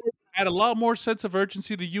 had a lot more sense of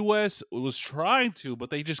urgency. The U.S. was trying to, but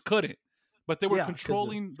they just couldn't. But they were Yeah, because of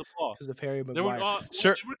controlling the ball. Harry They were Maguire.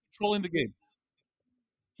 Sir, they were controlling the game.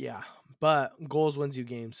 yeah, but goals wins you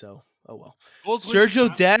games. So oh well. Goals wins you.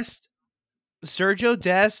 Sergio Dest. Sergio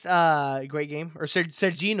Dest. Great game. Or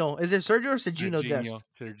Sergino. Is it Sergio or Sergino Dest?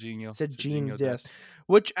 Sergino Serginho Dest. Dest.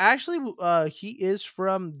 Which actually, he is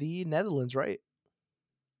from the Netherlands, right?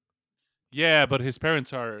 Yeah, but his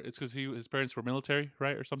parents are. It's because his parents were military,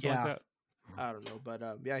 right, or something like Yeah, that. I don't know, but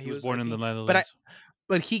yeah, He he was was. I born in the think, but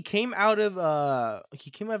Netherlands. he came out of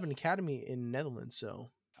an academy in Netherlands. So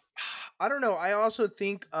I don't know. I also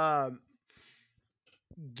think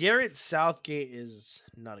Garrett Southgate is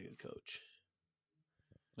not a good coach.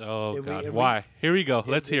 Oh If we God, if we why? Here we go. if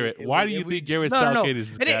Let's hear we it. if Why we do you if we think Garrett no no no, Southgate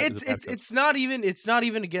is and is a bad coach? it's not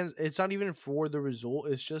even against, it's not even for the result.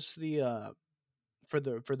 It's just the for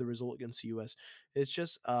the result against the U.S. It's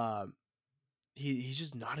just he's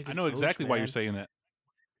just not a I good know coach, exactly why you're man. saying that.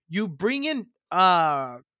 You bring in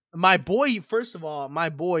my boy. First of all, my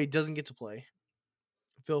boy doesn't get to play.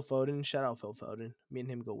 Phil Foden, shout out Phil Foden. Me and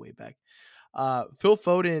him go way back. Phil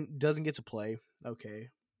Foden doesn't get to play. Okay,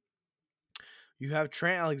 you have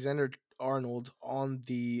Trent Alexander Arnold on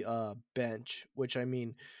the bench, which I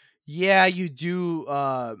mean, yeah, you do.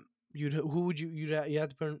 Who would you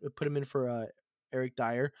have to put him in for Eric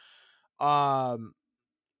Dyer. Um,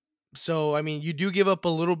 so I mean, you do give up a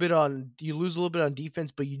little bit on, you lose a little bit on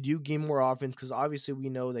defense, but you do gain more offense because obviously we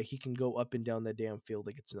know that he can go up and down that damn field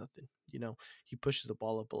like it's nothing. He pushes the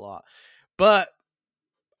ball up a lot, but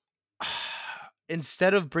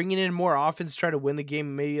instead of bringing in more offense, try to win the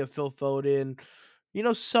game, maybe a Phil Foden,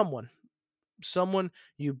 someone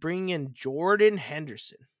you bring in Jordan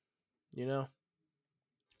Henderson, you know.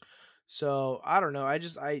 So I don't know. I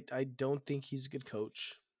don't think he's a good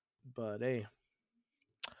coach, but hey,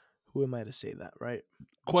 who am I to say that, right?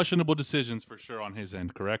 Questionable decisions for sure on his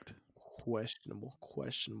end. Correct. Questionable,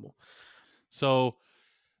 questionable. So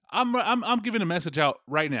I'm giving a message out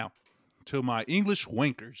right now to my English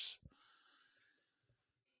wankers.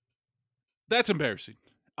 That's embarrassing.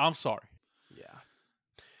 I'm sorry. Yeah.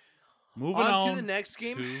 Moving On to the on next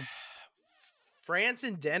game. to France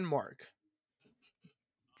and Denmark.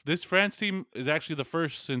 this France team is actually the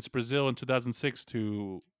first since Brazil in 2006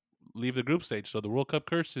 to leave the group stage. So the World Cup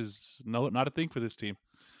curse is not a thing for this team.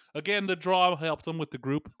 Again, the draw helped them with the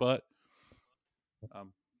group, but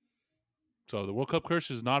um, So the World Cup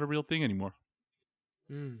curse is not a real thing anymore.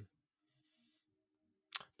 Mm.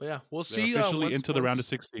 But yeah, we'll They're see. officially into the round of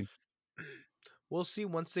 16. We'll see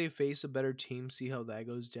once they face a better team. See how that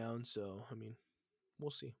goes down. So I mean,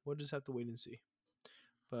 we'll see. We'll just have to wait and see.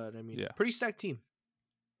 But I mean, Yeah. pretty stacked team.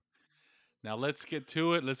 Now let's get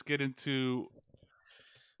to it. Let's get into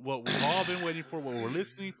what we've all been waiting for, what we're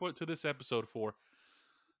listening for to this episode for.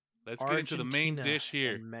 Let's get into the main Argentina dish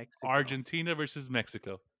here. and Mexico. Argentina versus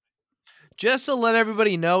Mexico. Just to let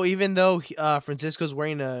everybody know, even though Francisco's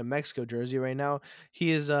wearing a Mexico jersey right now, he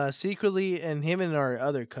is secretly, and him and our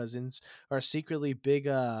other cousins are secretly big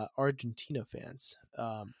Argentina fans.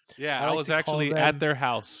 Yeah, I I like was to call actually at them. their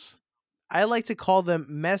house. I like to call them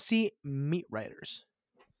messy meat riders.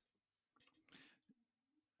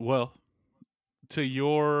 Well, to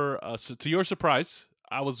your surprise,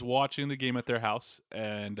 I was watching the game at their house,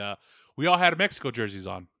 and we all had Mexico jerseys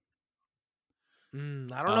on. I don't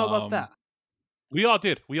know about Um, that. we all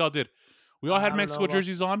did. We all did. We all had I don't know Mexico about.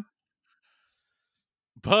 jerseys on,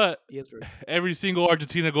 but Yes, right. every single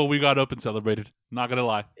Argentina goal we got up and celebrated. Not gonna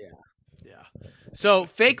lie. Yeah, yeah. So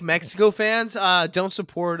fake Mexico fans, don't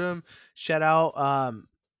support them. Shout out.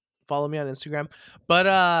 Follow me on Instagram. But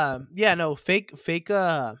yeah, no, fake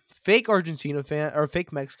Argentina fan or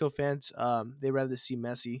fake Mexico fans, they rather see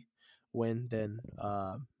Messi win than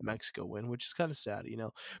Mexico win, which is kind of sad, you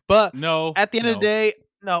know. But No, at the end of the no. day,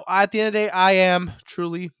 no, at the end of the day, I am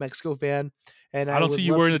truly Mexico fan, and I I don't see would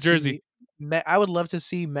you love wearing to the jersey. see. I would love to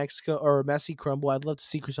see Mexico or Messi crumble. I'd love to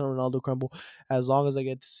see Cristiano Ronaldo crumble, as long as I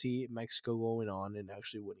get to see Mexico going on and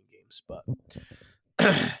actually winning games. But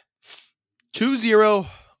 2-0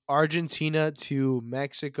 Argentina to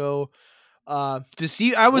Mexico. I would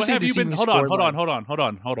What say have you been? deceiving Hold on, score hold on, line. hold on, hold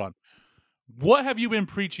on, hold on. What have you been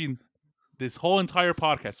preaching this whole entire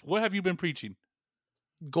podcast? What have you been preaching?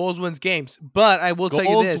 Goals wins games. But I will tell you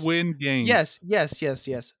Goals this. win games. Yes, yes, yes,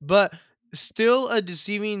 yes. But still a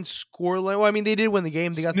deceiving score line. Well, I mean, they did win the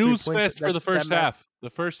game. They got the 3 Snooze points. fest for the first half. The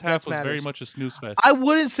first half That was very matters. much a snooze I fest.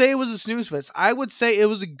 wouldn't say it was a snooze fest. I would say it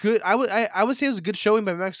was a good. I would say it was a good showing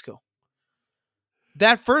by Mexico.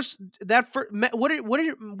 What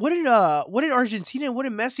did Argentina, what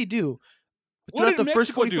did Messi do What throughout did the first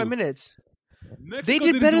Mexico 45 do? minutes? They Mexico did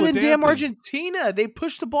didn't better do a than damn damn thing. Argentina. They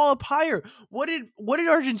pushed the ball up higher. What did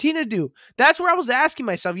Argentina do? That's where I was asking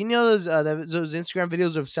myself. You know those Instagram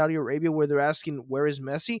videos of Saudi Arabia where they're asking where is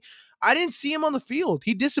Messi? I didn't see him on the field.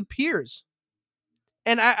 He disappears.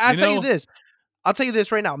 And You know, I'll tell you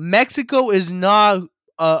this right now. Mexico is not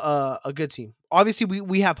a good team. Obviously,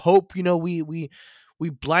 we have hope. You know, we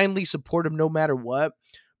blindly support them no matter what.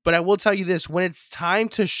 But I will tell you this: when it's time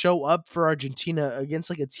to show up for Argentina against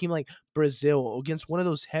like a team like Brazil, against one of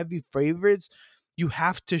those heavy favorites, you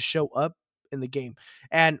have to show up in the game.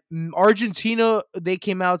 And Argentina, they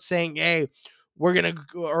came out saying, "Hey, we're gonna,"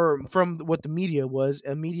 or from what the media was,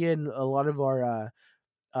 a media and a lot of our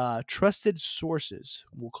trusted sources,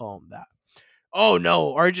 we'll call them that. Oh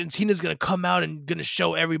no, Argentina's gonna come out and gonna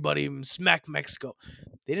show everybody and smack Mexico.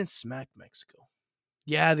 They didn't smack Mexico.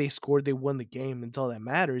 Yeah, they scored, they won the game. It's all that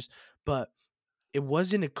matters. But it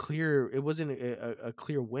wasn't a clear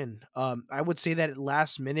win. I would say that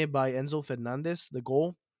last minute by Enzo Fernandez, the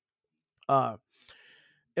goal. Uh,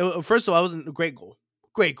 first of all, it wasn't a great goal.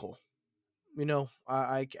 You know,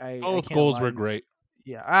 I both can't goals lie were and great.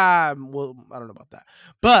 yeah, well, I don't know about that,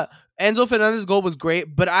 but Enzo Fernandez's goal was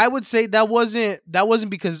great. But I would say that wasn't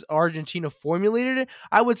because Argentina formulated it.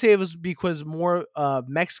 I would say it was because more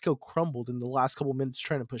Mexico crumbled in the last couple minutes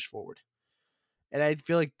trying to push forward, and I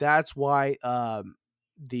feel like that's why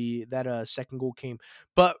the that second goal came.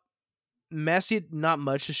 But Messi had not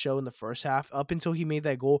much to show in the first half. Up until he made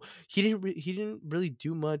that goal, he didn't really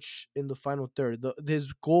do much in the final third.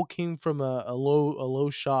 His goal came from a low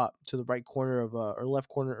shot to the right corner of or left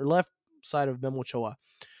corner or left side of Memo Ochoa.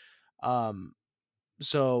 Um,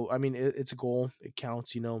 so I mean, it's a goal. It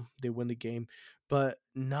counts. You know, they win the game, but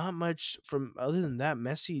not much from other than that.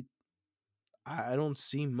 Messi, I don't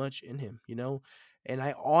see much in him. You know, and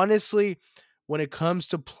I honestly, when it comes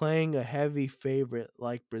to playing a heavy favorite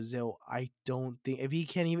like Brazil, I don't think if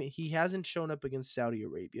he hasn't shown up against Saudi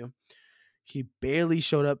Arabia. He barely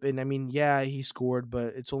showed up, and I mean, yeah, he scored,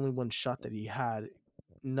 but it's only one shot that he had,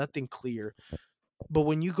 nothing clear. But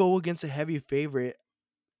when you go against a heavy favorite,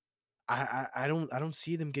 I don't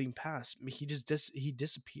see them getting past. I mean, he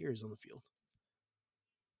disappears on the field.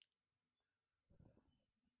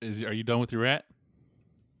 Are you done with your rant?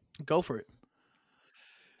 Go for it.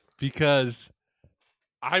 Because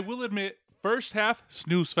I will admit, first half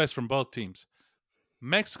snooze fest from both teams.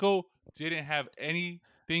 Mexico didn't have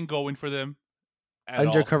anything going for them at all.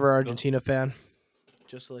 Undercover The Argentina fan.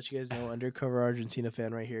 Just to let you guys know, undercover Argentina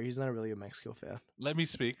fan right here. He's not really a Mexico fan. Let me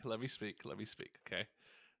speak. Okay.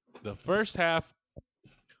 The first half,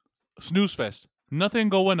 snooze fest. Nothing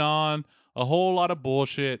going on. A whole lot of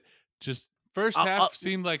bullshit. Just first half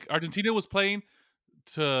seemed like Argentina was playing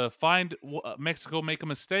to find Mexico make a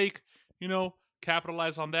mistake.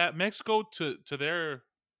 Capitalize on that. Mexico, to their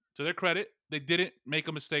credit, they didn't make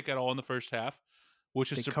a mistake at all in the first half,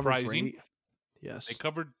 which is surprising. Yes, they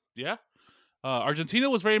covered. Yeah. Argentina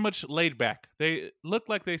was very much laid back. They looked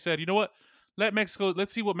like they said, you know what?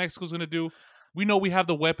 Let's see what Mexico's going to do. We know we have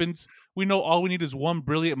the weapons. We know all we need is one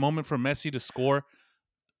brilliant moment from Messi to score,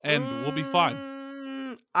 and we'll be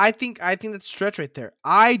fine. I think that's stretch right there.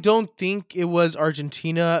 I don't think it was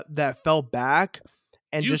Argentina that fell back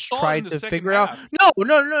and just tried to figure out.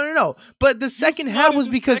 No. But the second half was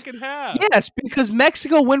because because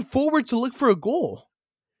Mexico went forward to look for a goal.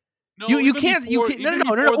 No, you can't. No.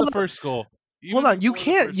 The first goal. Hold on. You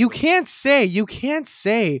can't say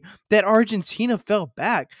that Argentina fell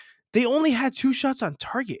back. They only had 2 shots on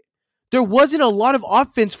target. There wasn't a lot of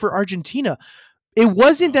offense for Argentina. It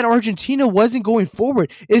wasn't that Argentina wasn't going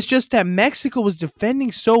forward. It's just that Mexico was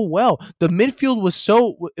defending so well. The midfield was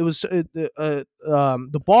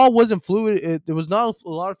the ball wasn't fluid. There was not a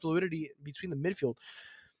lot of fluidity between the midfield.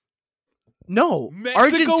 No,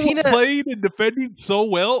 Mexico was playing and defending so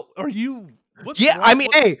well. Are you?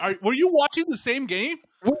 Were you watching the same game?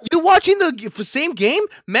 Were you watching the same game?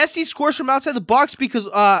 Messi scores from outside the box because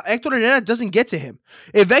Hector Herrera doesn't get to him.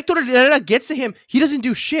 If Hector Herrera gets to him, he doesn't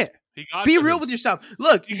do shit. Be real with yourself.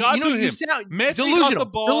 Look, you sound delusional.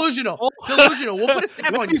 Delusional. We'll put a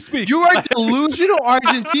stamp on you. You are delusional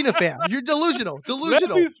Argentina fan. You're delusional. Let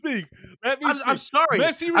me speak. I'm sorry.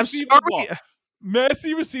 Messi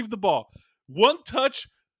received the ball. One touch,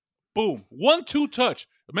 boom. 1-2 touch.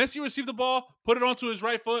 Messi received the ball, put it onto his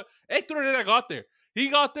right foot. Hector Herrera got there. He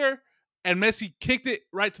got there, and Messi kicked it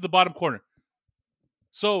right to the bottom corner.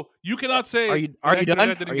 So you cannot say. Are you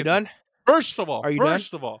done? Are you done? First of all, are you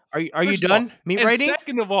done? Meat writing.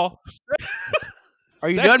 Second of all, are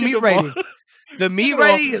you done meat writing? The meat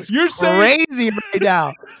writing is crazy right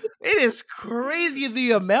now. It is crazy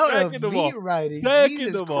the amount of meat writing.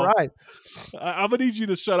 Jesus Christ! I'm gonna need you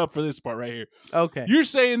to shut up for this part right here. Okay. You're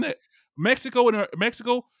saying that Mexico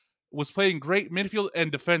was playing great midfield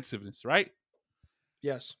and defensiveness, right?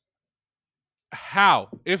 Yes. How?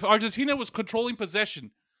 If Argentina was controlling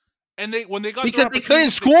possession, and when they got because they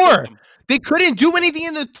couldn't score, they couldn't do anything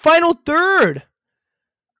in the final third.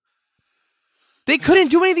 They couldn't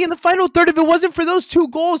do anything in the final third. If it wasn't for those 2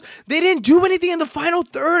 goals, they didn't do anything in the final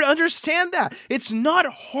third. Understand that. It's not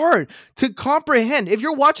hard to comprehend. If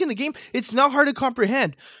you're watching the game, it's not hard to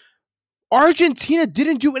comprehend. Argentina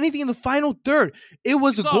didn't do anything in the final third. It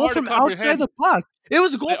was a goal from outside the box. It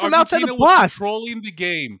was a goal from outside the box. Controlling the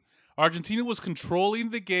game. Argentina was controlling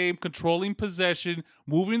the game, controlling possession,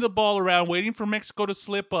 moving the ball around, waiting for Mexico to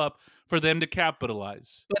slip up for them to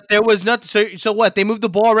capitalize. But there was nothing. So what? They moved the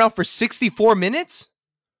ball around for 64 minutes?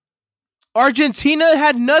 Argentina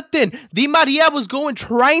had nothing. Di Maria was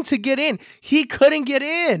trying to get in. He couldn't get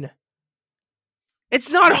in. It's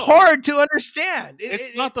not hard to understand.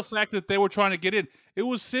 It's not the fact that they were trying to get in. It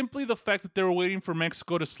was simply the fact that they were waiting for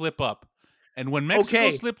Mexico to slip up. And when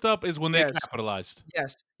Mexico slipped up is when they capitalized.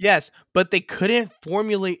 Yes. But they couldn't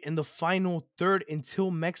formulate in the final third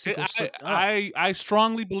until Mexico slipped up. I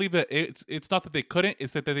strongly believe that it's not that they couldn't,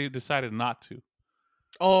 it's that they decided not to.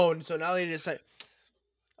 Oh, so now they decide.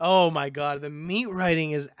 Oh my God. The meat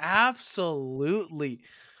writing is absolutely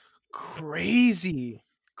crazy.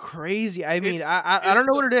 I mean, I don't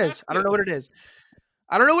know what it is. I don't know what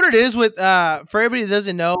it is with for everybody that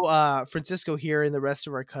doesn't know, Francisco here and the rest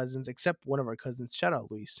of our cousins, except one of our cousins. Shout out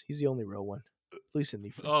Luis. He's the only real one. Luis and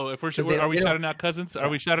Efren. Oh, if are we shouting out cousins? Are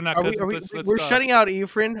we shouting out cousins? We're shutting out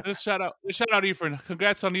Efren. Let's shout out Efren.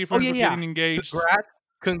 Congrats on Efren for getting engaged.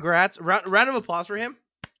 Congrats. Round of applause for him.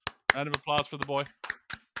 Round of applause for the boy.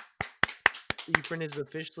 Efren is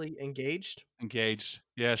officially engaged.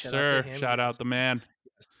 Yes, sir. Shout out the man.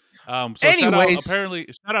 So anyways,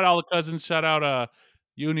 shout out all the cousins. Shout out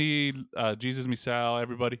Uni, Jesus Misal,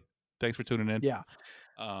 everybody. Thanks for tuning in. Yeah.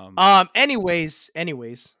 Anyways.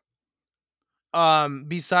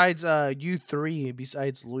 Besides you three,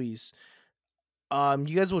 besides Luis,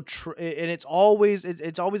 you guys will and it's always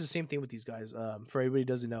the same thing with these guys. For everybody who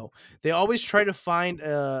doesn't know, they always try to find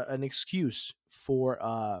an excuse for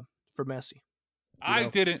Messi. I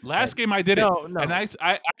didn't. Last game I didn't. No. And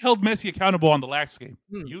I held Messi accountable on the last game.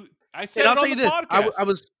 I said I'll it on the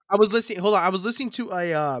podcast. I was listening. Hold on. I was listening to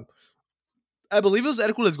I believe it was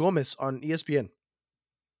Hercules Gomez on ESPN.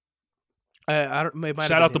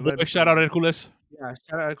 Shout out the boy. Shout out Hercules. Yeah,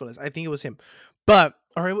 shout out Goalless. I think it was him, but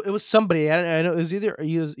or it was somebody. I know it was either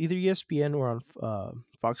ESPN or on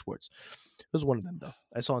Fox Sports. It was one of them though.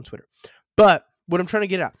 I saw on Twitter. But what I'm trying to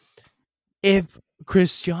get at, if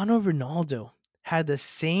Cristiano Ronaldo had the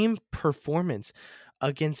same performance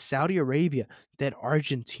against Saudi Arabia that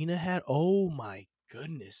Argentina had, oh my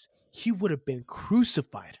goodness, he would have been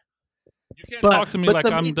crucified. You can't But talk to me but like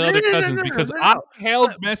the I'm the no other no no no cousins no no because no I no. held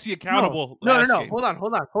But Messi no accountable no no last no. game. Hold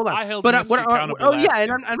on. I held But Messi accountable oh yeah, last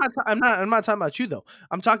and game. I'm not talking about you though.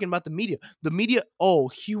 I'm talking about the media. The media. Oh,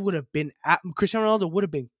 he would have been Cristiano Ronaldo would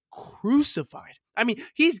have been crucified. I mean,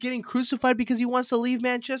 he's getting crucified because he wants to leave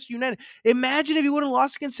Manchester United. Imagine if he would have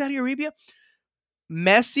lost against Saudi Arabia.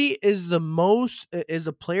 Messi is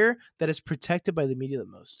a player that is protected by the media the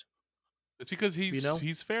most. It's because You know,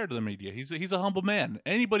 he's fair to the media. He's a humble man.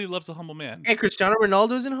 Anybody loves a humble man. and Cristiano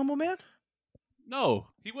Ronaldo isn't a humble man. No,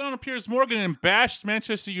 he went on Piers Morgan and bashed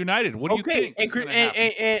Manchester United. What do you Okay, think is going to happen?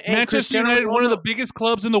 and Manchester Cristiano United, one of Ronaldo. the biggest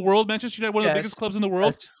clubs in the world. Manchester United, one of the biggest Yes, clubs in the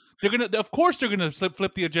world. yes. Of course, they're gonna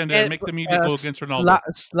flip the agenda and And make the media go against Ronaldo.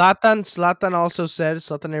 Zlatan also said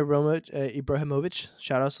Zlatan Ibrahimovic,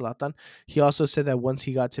 shout out Zlatan. He also said that once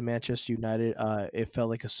he got to Manchester United, it felt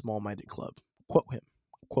like a small-minded club. Quote him,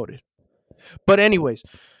 quoted. But anyways,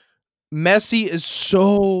 Messi is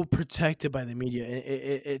so protected by the media.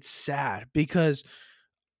 It's sad because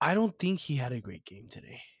I don't think he had a great game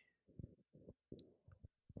today.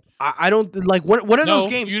 I don't like what are those No,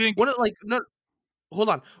 games? you didn't. What are, like no, hold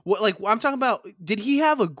on. What like I'm talking about? Did he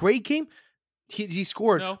have a great game? He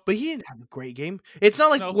scored, No, but he didn't have a great game. It's not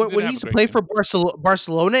like no, he when didn't he have a used to great play game. for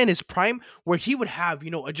Barcelona in his prime, where he would have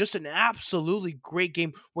just an absolutely great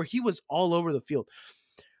game where he was all over the field.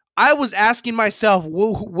 I was asking myself,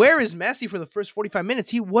 where is Messi for the first 45 minutes?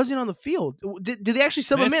 He wasn't on the field. Did they actually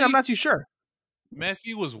sub him in? I'm Messi, not too sure.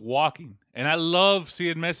 Messi was walking, and I love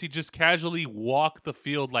seeing Messi just casually walk the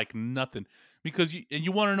field like nothing. Because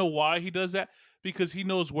you want to know why he does that? Because he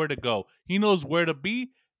knows where to go. He knows where to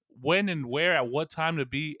be, when and where, at what time to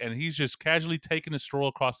be, and he's just casually taking a stroll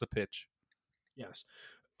across the pitch. Yes.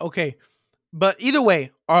 Okay. But either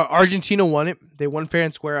way, Argentina won it. They won fair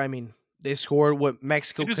and square. I mean, they scored what They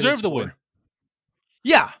Mexico couldn't deserve the win. score.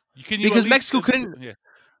 Yeah, Can you at because least? Mexico couldn't. Yeah.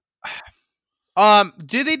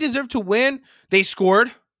 Did they deserve to win? They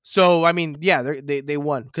scored. So I mean, yeah, they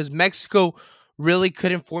won because Mexico really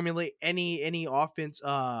couldn't formulate any offense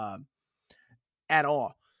at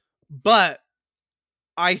all. But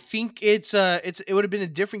I think it would have been a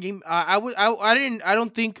different game. I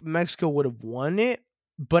don't think Mexico would have won it,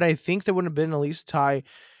 but I think there would have been at least tie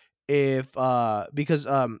if because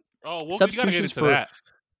Oh well, we got to get substitutions into for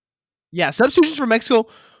that. substitutions for Mexico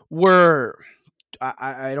were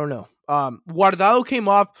I don't know. Guardado came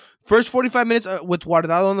off first 45 minutes with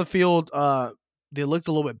Guardado on the field. They looked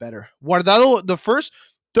a little bit better. Guardado the first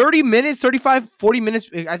 30 minutes, 35, 40 minutes.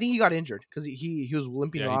 I think he got injured because he was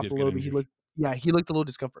limping Yeah, he off did a get little bit. injured. He looked a little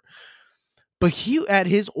discomfort. But he at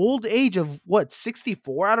his old age of what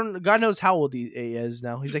 64, I don't. God knows how old he is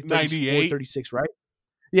now. He's like 34, 98. 36, right?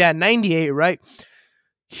 Yeah, 98, right?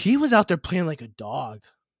 He was out there playing like a dog.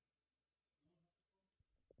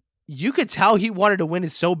 You could tell he wanted to win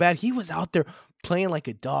it so bad. He was out there playing like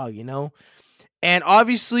a dog, And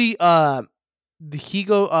obviously,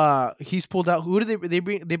 he's pulled out. Who did they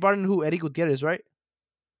bring? They brought in who? Eddie Gutierrez, right?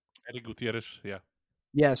 Eddie Gutierrez. Yeah.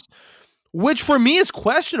 Yes. Which for me is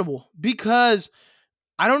questionable because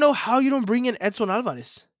I don't know how you don't bring in Edson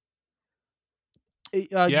Alvarez.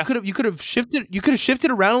 Yeah. You could have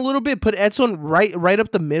shifted around a little bit, put Edson right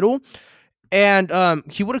up the middle, and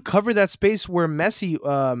he would have covered that space where Messi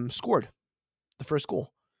scored the first goal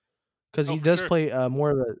because Oh, he for does sure. play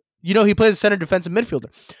more of a he plays a center defensive midfielder.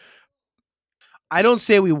 I don't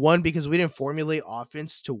say we won because we didn't formulate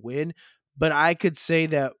offense to win, but I could say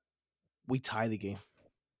that we tie the game.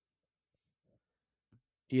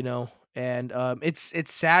 And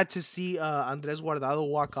it's sad to see Andres Guardado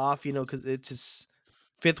walk off, because it's his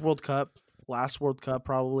fifth World Cup, last World Cup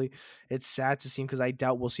probably. It's sad to see him because I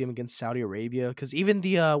doubt we'll see him against Saudi Arabia. Because even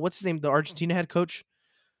the what's his name, the Argentina head coach,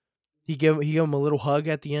 he gave him a little hug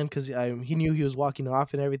at the end because he knew he was walking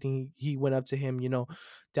off and everything. He went up to him,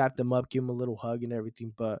 dapped him up, gave him a little hug and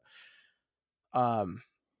everything. But um,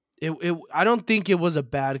 I don't think it was a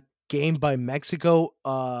bad game by Mexico.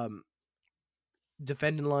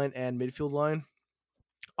 Defending line and midfield line.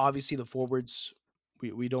 Obviously, the forwards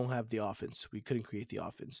we don't have the offense. We couldn't create the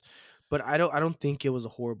offense, but I don't think it was a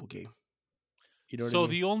horrible game. You know what I So mean?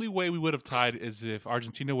 the only way we would have tied is if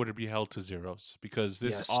Argentina would have be held to zeros because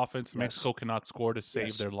this Yes. offense, Yes. Mexico cannot score to save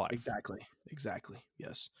Yes. their life. Exactly. Exactly.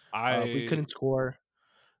 Yes. We I couldn't score.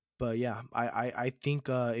 But yeah, I think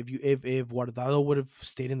if Guardado would have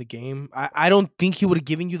stayed in the game, I don't think he would have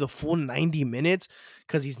given you the full 90 minutes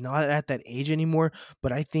because he's not at that age anymore.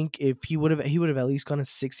 But I think if he would have at least gone to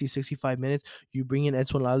 60, 65 minutes. You bring in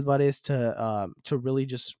Edson Alvarez to really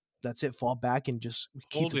just that's it, fall back and just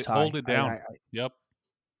keep the tie. Hold it I, down. I, I Yep,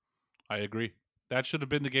 I agree. That should have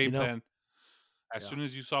been the you game know, plan. As yeah, soon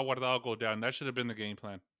as you saw Guardado go down, that should have been the game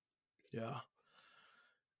plan. yeah,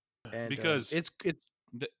 and Because it's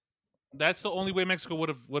th- that's the only way Mexico would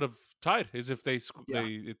have tied is if yeah,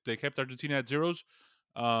 if they kept Argentina at zeros.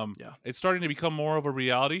 yeah. It's starting to become more of a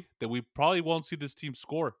reality that we probably won't see this team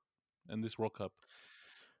score in this World Cup.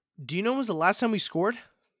 Do you know when was the last time we scored?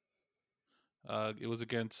 It was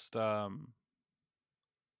against it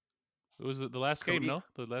was the last game, Korea, no?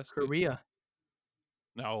 The last game. Korea,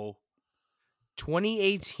 No.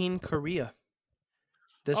 2018 Korea.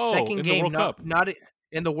 The Oh, second in the game, World Cup. not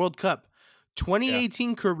in the World Cup. Yeah.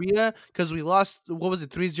 2018 Korea, because we lost, what was it,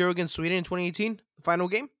 3-0 against Sweden in 2018? The final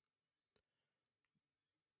game?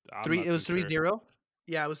 I'm not It too was three sure. zero.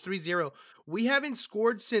 Yeah, it was 3-0. We haven't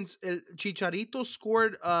scored since Chicharito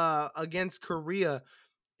scored against Korea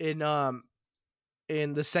in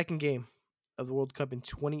in the second game of the World Cup in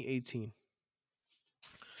 2018.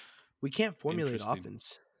 We can't formulate Interesting.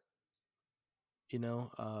 offense, you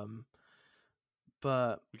know.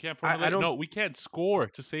 But We can't I formulate. don't No, we can't score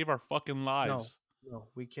to save our fucking no lives. no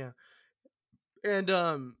we can't. And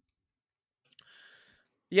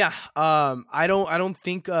yeah, I don't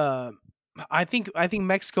think I think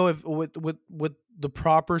Mexico, if with the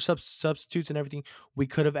proper substitutes and everything, we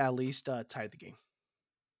could have at least tied the game.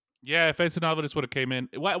 Yeah, if Edson Alvarez would have came in,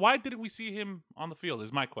 why didn't we see him on the field?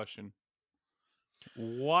 Is my question.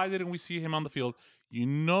 Why didn't we see him on the field? You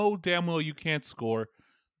know damn well you can't score.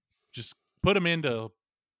 Just put him in to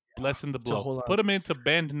Yeah, lessen the to blow. hold on. Put him in to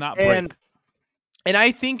bend, not break. And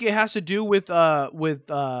I think it has to do with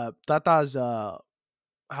Tata's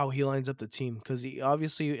how he lines up the team, because he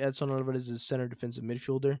obviously Edson Alvarez is center defensive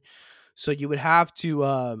midfielder. So you would have to.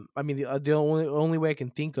 I mean, the only way I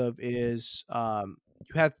can think of is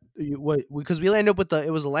you have what, because we landed up with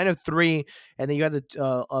it was a line of three, and then you had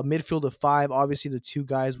a midfield of five. Obviously, the two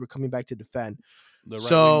guys were coming back to defend. The right wing,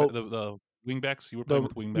 So the wing backs. You were playing the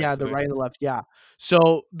with wing backs yeah, the today. right and the left, yeah.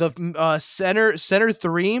 So the center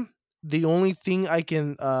three. The only thing I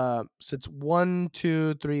can so it's 1,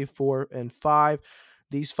 2, 3, 4, and 5.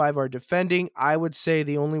 These five are defending. I would say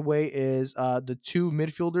the only way is the two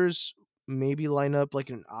midfielders maybe line up like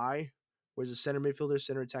an I, where's a center midfielder,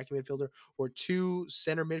 center attacking midfielder, or two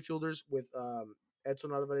center midfielders with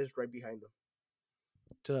Edson Alvarez right behind them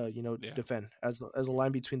to Yeah, defend as a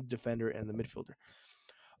line between the defender and the midfielder.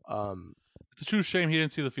 Um, it's a true shame he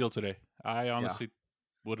didn't see the field today. I yeah, honestly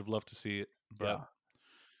would have loved to see it, but yeah, oh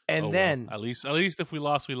and well. then At least if we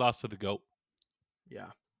lost to the goat.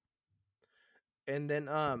 yeah. And then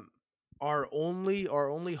our only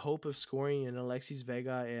hope of scoring in Alexis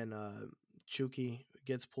Vega and Chuky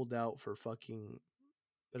gets pulled out for fucking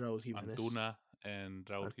Raul Jimenez. Antuna and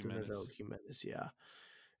Raul Antuna Raul Jimenez. Jimenez, yeah.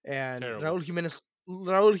 And Terrible.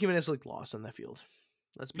 Raul Jimenez looked lost on that field.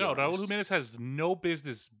 Let's be No, Raul honest. Jimenez has no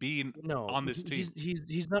business being No, on this team.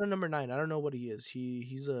 he's not a number 9. I don't know what he is.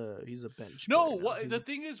 He's a bench No, player now. what the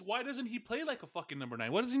thing is, why doesn't he play like a fucking number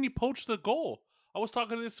 9? Why doesn't he poach the goal? I was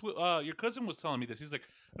talking to this. Your cousin was telling me this. He's like,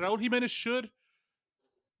 Raul Jimenez should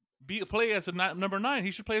play as a number 9.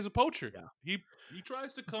 He should play as a poacher. Yeah. He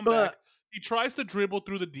tries to come back. But He tries to dribble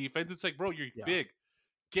through the defense. It's like, bro, you're yeah, big.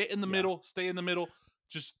 Get in the yeah. middle. Stay in the middle.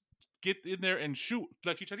 Just get in there and shoot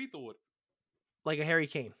like Chicharito would, Like a Harry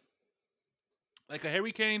Kane. like a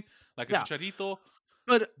Harry Kane, like a Yeah. Chicharito.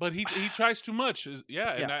 But But he tries too much. Yeah,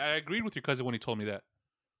 yeah. and I agreed with your cousin when he told me that.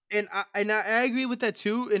 And I agree with that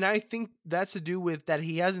too, and I think that's to do with that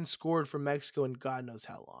he hasn't scored for Mexico in God knows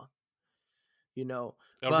how long, you know.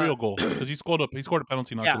 A real But goal because he scored a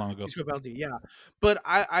penalty not too yeah, long ago. he scored a penalty. Yeah, but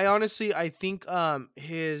I honestly I think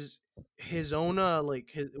his own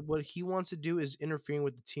like what he wants to do is interfering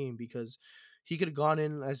with the team, because he could have gone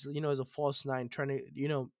in as as a false nine, trying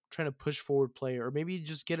to trying to push forward play, or maybe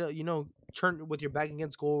just get a turn with your back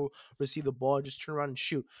against goal, receive the ball, just turn around and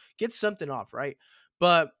shoot, get something off, right?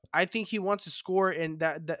 But I think he wants to score, and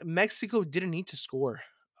that Mexico didn't need to score.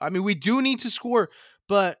 I mean, we do need to score,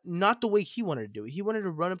 but not the way he wanted to do it. He wanted to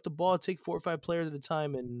run up the ball, take 4 or 5 players at a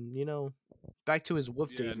time, and back to his wolf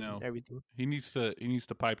Yeah, days and no, everything. he needs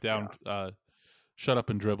to pipe down. Yeah, Shut up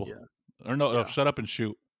and dribble, yeah, or no, yeah, shut up and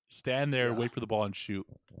shoot. Stand there, yeah, wait for the ball and shoot.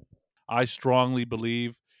 I strongly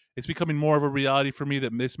believe it's becoming more of a reality for me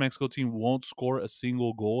that this Mexico team won't score a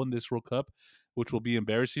single goal in this World Cup, which will be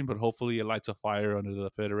embarrassing. But hopefully, it lights a fire under the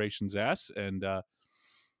federation's ass, and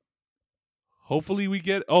Hopefully we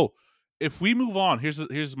get. Oh, if we move on,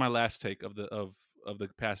 here's my last take of the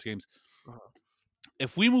past games. Uh-huh.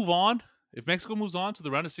 If we move on, if Mexico moves on to the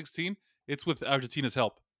round of 16, it's with Argentina's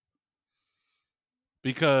help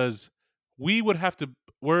because we would have to.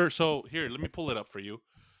 We're so here. Let me pull it up for you.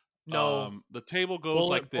 No, The table goes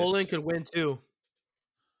Poland like Poland this. could win too.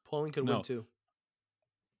 Poland could win No. too.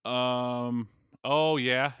 Oh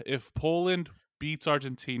yeah. If Poland beats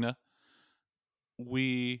Argentina,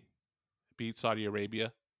 we beat Saudi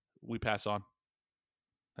Arabia. We pass on.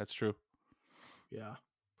 That's true. Yeah.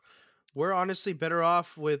 We're honestly better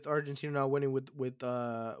off with Argentina not winning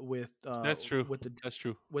That's true. with the That's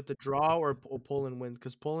true. draw or Poland win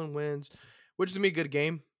because Poland wins, which is gonna be a good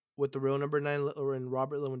game with the real number 9 or in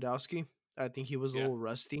Robert Lewandowski. I think he was a Yeah. little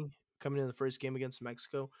rusty coming in the first game against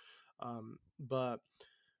Mexico, but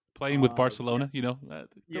Playing with yeah, Barcelona, yeah,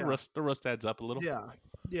 the rust adds up a little. yeah,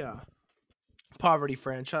 yeah. Poverty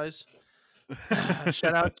franchise.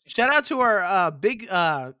 Shout out to our big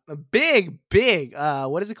what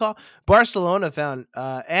is it called? Barcelona fan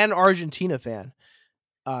and Argentina fan.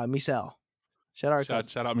 Michelle. Shout out our cousin.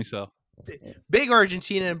 Shout out myself. Big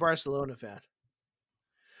Argentina and Barcelona fan.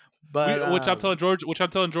 But Which I'm telling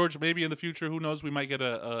George, maybe in the future, who knows, we might get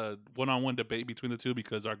a one-on-one debate between the two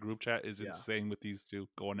because our group chat is yeah, insane with these two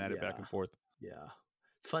going at it back yeah, and forth. yeah.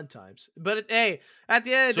 Fun times. But hey, at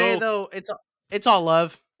the end of the day So though, it's all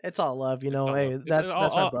love. It's all love, it's all love. Hey, that's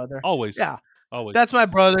my brother. Always, Yeah. always. That's my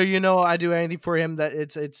brother. I do anything for him. That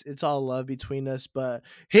it's all love between us. But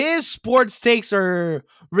his sports takes are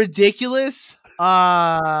ridiculous,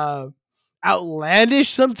 outlandish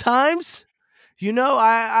sometimes.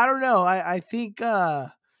 I don't know. I think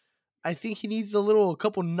he needs a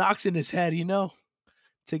couple knocks in his head, to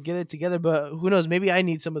get it together. But who knows? Maybe I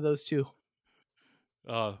need some of those too.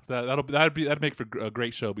 That'd make for a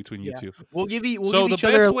great show between you Yeah, two. we'll So give the each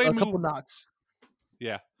other best way a couple move, knocks.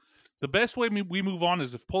 yeah, the best way we move on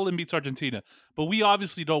is if Poland beats Argentina, but we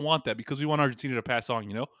obviously don't want that because we want Argentina to pass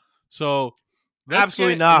on. So let's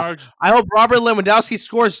Absolutely get an not. Arg. I hope Robert Lewandowski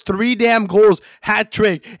scores 3 damn goals, hat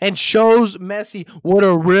trick, and shows Messi what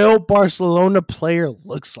a real Barcelona player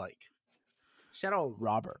looks like. Shout out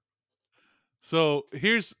Robert. So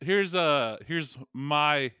here's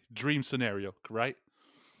my dream scenario, right?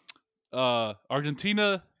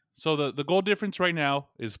 Argentina. So the goal difference right now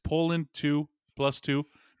is Poland 2+2,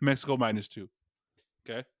 Mexico -2.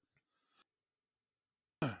 Okay.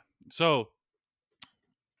 So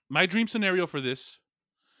my dream scenario for this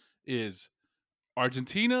is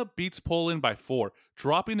Argentina beats Poland by 4,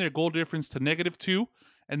 dropping their goal difference to -2,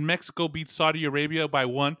 and Mexico beats Saudi Arabia by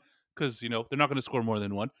 1 because they're not going to score more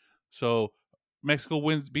than 1. So Mexico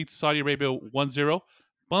beats Saudi Arabia 1-0,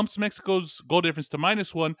 bumps Mexico's goal difference to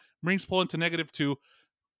 -1, brings Poland to -2.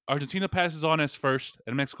 Argentina passes on as first,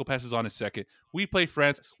 and Mexico passes on as second. We play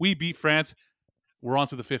France. Yes. We beat France. We're on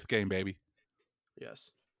to the 5th game, baby.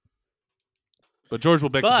 Yes. But George will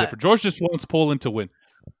beg to But differ. George just wants Poland to win.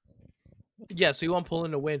 yes, we want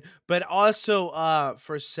Poland to win. But also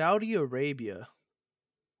for Saudi Arabia,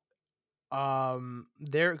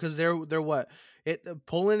 they're what?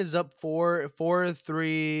 Poland is up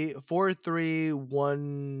 4-3,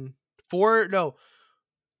 4-3-1, 4 no, It's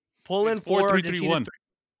Poland 4, Argentina 4-3-3-1.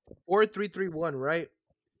 4-3-3-1, right?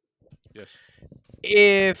 Yes.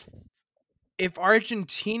 If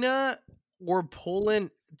Argentina or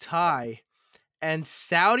Poland tie and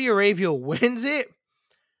Saudi Arabia wins it,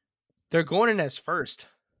 they're going in as first.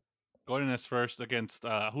 Going in as first against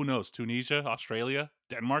who knows, Tunisia, Australia,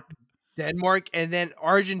 Denmark. Denmark, and then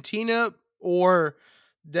Argentina or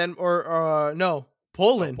no, Oh,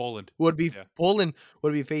 Poland Poland. Yeah.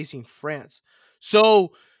 would be facing France.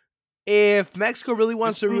 So if Mexico really This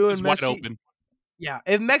wants to group ruin is wide Messi, open. yeah,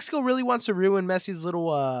 if Mexico really wants to ruin Messi's little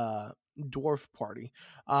dwarf party,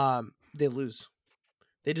 they lose.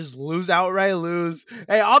 They just lose outright. Lose.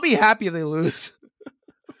 Hey, I'll be happy if they lose.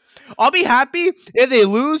 I'll be happy if they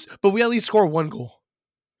lose, but we at least score 1 goal.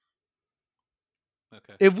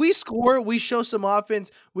 Okay. If we score, we show some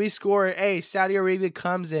offense. We score. Hey, Saudi Arabia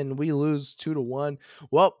comes in, we lose 2-1.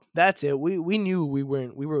 Well, that's it. We knew we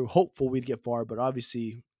weren't. We were hopeful we'd get far, but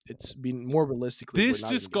obviously, it's been more realistically, we're This not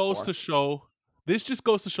going just to get goes far. to show. This just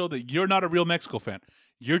goes to show that you're not a real Mexico fan.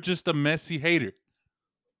 You're just a Messi hater.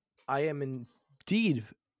 I am indeed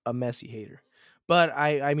a Messi hater, but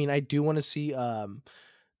I mean, I do want to see.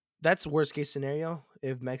 That's the worst case scenario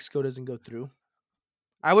if Mexico doesn't go through.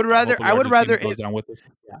 I would rather. Hopefully I would Argentina rather. goes down with us.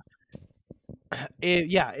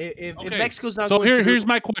 If Okay. Mexico's not So going through, here's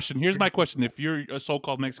my question. Here's my question. If you're a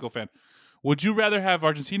so-called Mexico fan, would you rather have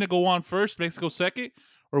Argentina go on first, Mexico second,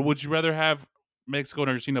 or would you rather have Mexico and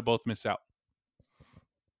Argentina both miss out?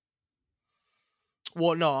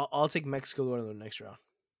 Well, no, I'll take Mexico going to the next round,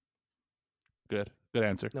 Good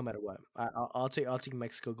answer. no matter what. I'll take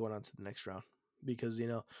Mexico going on to the next round because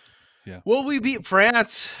Yeah, will we beat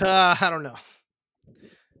France? I don't know.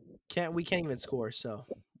 We can't even score, so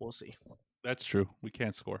we'll see. that's true. We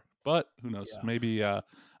can't score, but who knows? Yeah, Maybe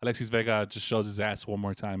Alexis Vega just shows his ass one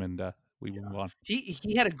more time, and we yeah. move on.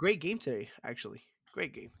 He had a great game today, actually.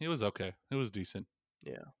 Great game. It was okay. It was decent.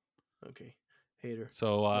 Yeah. Okay. Hater.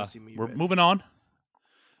 So Must see me we're red. moving on.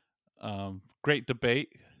 Great debate.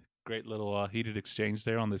 Great little heated exchange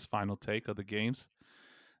there on this final take of the games.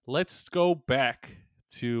 Let's go back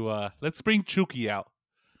to let's bring Chuky out.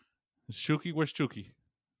 Is Chuky? Where's Chuky?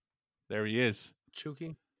 There he is.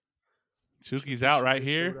 Chuky. Chuky's Chuky out should right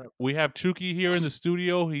just showed here. up. We have Chuky here in the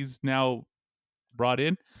studio. He's now brought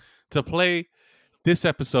in to play this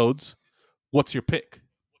episode's What's Your Pick?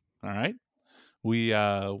 All right. We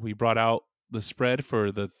brought out the spread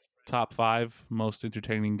for the top 5 most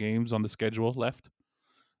entertaining games on the schedule left.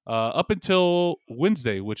 Up until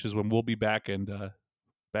Wednesday, which is when we'll be back and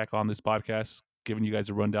back on this podcast, giving you guys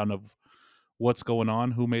a rundown of what's going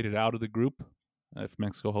on, who made it out of the group, if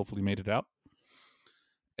Mexico hopefully made it out.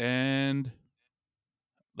 And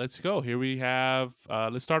let's go. Here we have,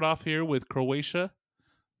 let's start off here with Croatia,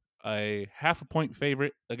 a half a point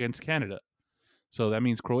favorite against Canada. So that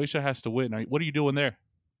means Croatia has to win. What are you doing there,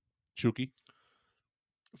 Chuky?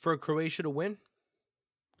 For Croatia to win,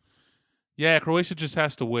 Yeah, Croatia just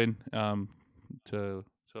has to win. So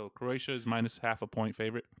Croatia is minus half a point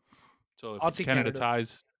favorite. So I'll if take Canada Canada.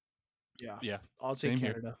 ties, Yeah. yeah, I'll take same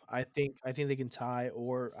here. Canada. I think they can tie,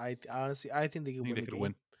 or I think they I can think win they the could game.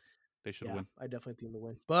 win. They should Yeah, win. I definitely think they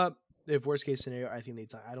win. But if worst case scenario, I think they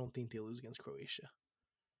tie. I don't think they lose against Croatia.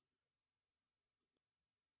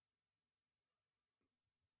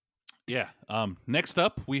 Yeah. Next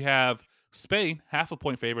up, we have Spain, half a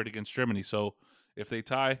point favorite against Germany. So if they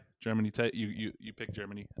tie, Germany, you pick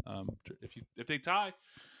Germany. If they tie,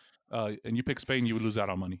 and you pick Spain, you would lose out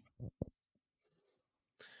on money.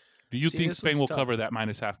 Do you See, think this Spain one's will tough. cover that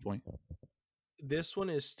minus half point? This one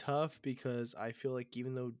is tough because I feel like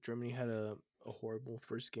even though Germany had a horrible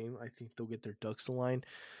first game, I think they'll get their ducks aligned.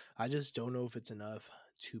 I just don't know if it's enough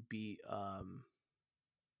to beat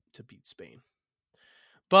Spain.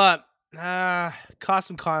 But cause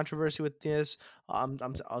some controversy with this. I'll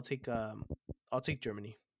take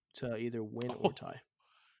Germany to either win or Oh, tie.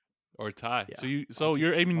 or tie. Yeah, So you I'll so take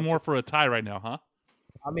you're aiming I'll more take. for a tie right now, huh?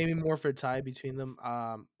 I'm maybe more for a tie between them.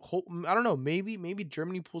 I don't know. Maybe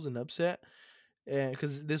Germany pulls an upset,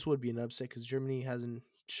 because this would be an upset because Germany hasn't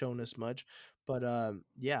shown us much. But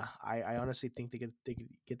yeah, I honestly think they could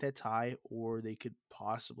get that tie or they could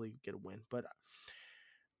possibly get a win. But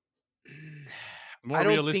More I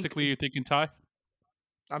don't think realistically, you're thinking tie.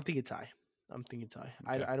 I'm thinking tie. I'm thinking tie.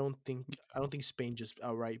 Okay. I don't think Spain just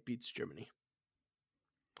outright beats Germany.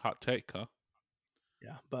 Hot take, huh?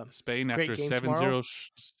 Yeah, but Spain after great a game tomorrow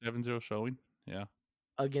 7-0 showing. Yeah.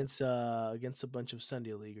 against a bunch of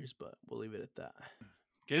Sunday leaguers. But we'll leave it at that.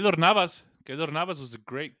 Keylor Navas. Keylor Navas was a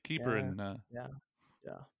great keeper, Yeah, and yeah,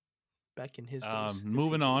 yeah. Back in his days, his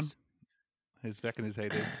moving on, heydays. his back in his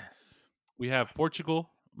heydays, we have Portugal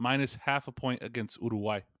minus half a point against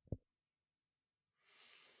Uruguay.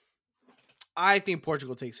 I think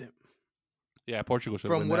Portugal takes it. Yeah, Portugal should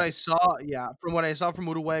From win what that I saw, yeah, from what I saw from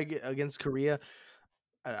Uruguay against Korea,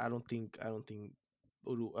 I don't think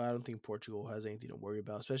Portugal has anything to worry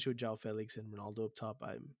about, especially with João Felix and Ronaldo up top.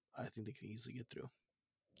 I think they can easily get through.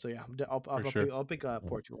 So yeah, for I'll sure. pick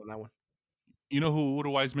Portugal on that one. You know who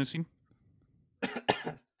Uruguay's missing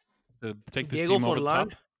to take this Diego team over the Forlan.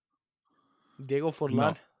 top? Diego Forlan.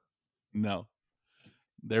 No, no,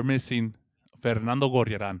 they're missing Fernando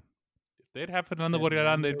Gorriarán. If they'd have Fernando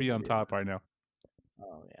Gorriarán, they'd Fernando be on top Guerrero. right now.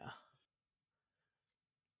 Oh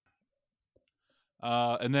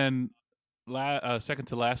yeah. And then second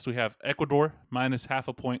to last, we have Ecuador minus half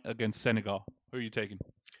a point against Senegal. Who are you taking?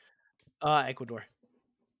 Ecuador.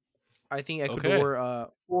 I think Okay. Ecuador.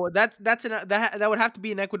 Well, that would have to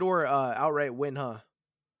be an Ecuador outright win, huh?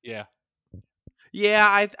 Yeah,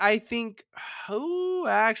 Yeah, I think. Oh,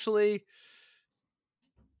 actually,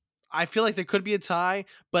 I feel like there could be a tie,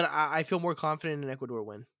 but I feel more confident in Ecuador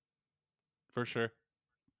win. for sure.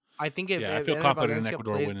 I think if, Yeah, I if feel Ener confident in Valencia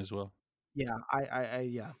Ecuador plays, win as well. yeah,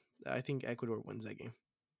 yeah, I think Ecuador wins that game.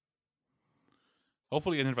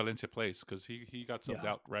 Hopefully, Ener Valencia plays because he got subbed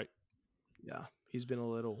Yeah, out, right? yeah, he's been a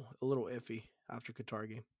little iffy after Qatar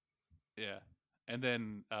game. Yeah. And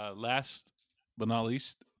then last but not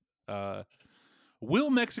least, will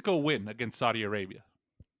Mexico win against Saudi Arabia?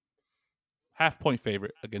 Half point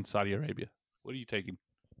favorite against Saudi Arabia. What are you taking?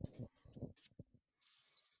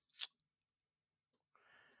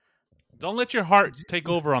 Don't let your heart take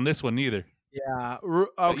over on this one either. Yeah. That's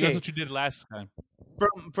Okay. what you did last time.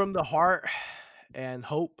 From the heart and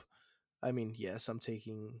hope. I mean, yes, I'm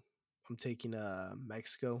taking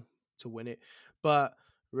Mexico to win it, but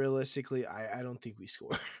realistically, I don't think we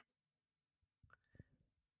score.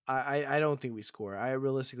 I don't think we score. I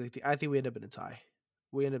realistically I think we end up in a tie.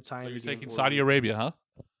 We end up So tying you're the game, taking or Saudi we. Arabia, huh?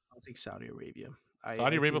 I'll take Saudi Arabia. Saudi I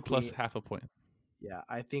Arabia think plus we. half a point. Yeah,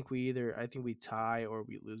 I think we tie or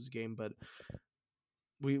we lose the game, but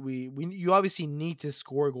we you obviously need to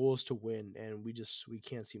score goals to win, and we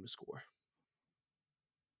can't seem to score.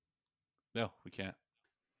 No, we can't.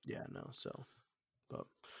 Yeah, no. So, but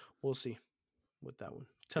we'll see with that one.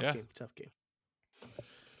 Tough Yeah. game. Tough game.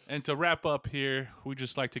 And to wrap up here, we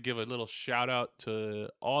just like to give a little shout out to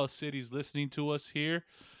all cities listening to us here,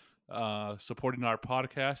 supporting our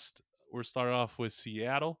podcast. We're starting off with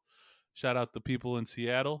Seattle. Shout out the people in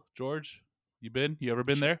Seattle. George, you ever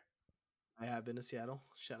been Sh- there? I have been to Seattle.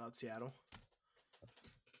 Shout out Seattle.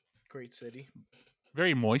 Great city.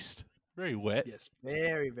 Very moist, very wet. Yes,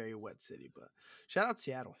 very very wet city, but shout out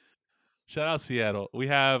Seattle. Shout out Seattle. We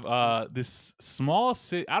have this small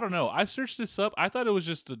city. I don't know. I searched this up. I thought it was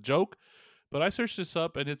just a joke, but I searched this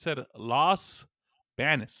up and it said Los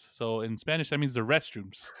Banes. So in Spanish, that means the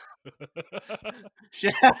restrooms.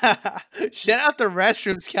 Shout out the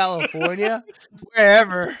restrooms, California,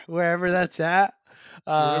 wherever that's at,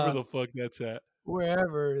 Wherever uh, the fuck that's at.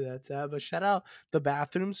 wherever that's at. But shout out the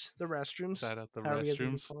bathrooms, the restrooms, Shout out the however you guys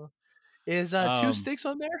want to restrooms. call it. Is two Um, sticks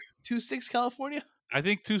on there? Two sticks, California. I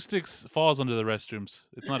think Two Sticks falls under the restrooms.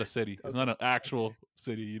 It's not a city. It's Okay, not an okay, actual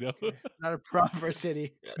city. You know, okay. Not a proper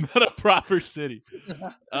city. not a proper city.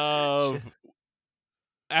 Uh, Shit.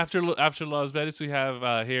 after Las Vegas, we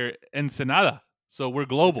have here Ensenada. So we're It's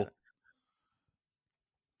global.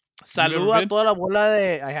 You've ever Salud a been? toda la bola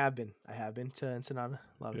de. I have been. I have been to Ensenada.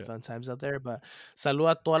 A lot of Yeah. fun times out there. But salud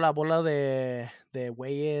a toda la bola de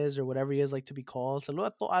güeyes or whatever he is like to be called. Salud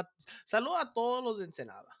a todos los de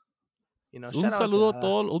Ensenada. You know, Un shout out saludo a Ensenada.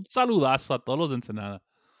 todos, un saludazo a todos los Ensenada.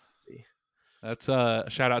 See, That's a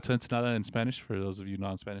shout out to Ensenada in Spanish for those of you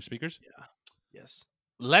non-Spanish speakers. yeah, yes,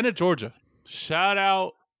 Atlanta, Georgia. Shout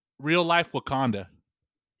out real life Wakanda.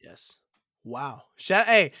 yes. Wow. Shout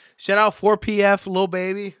out 4PF, little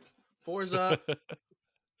baby. Forza.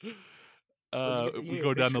 You We need a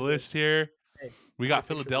go down picture the of list this. here. Hey, We need a got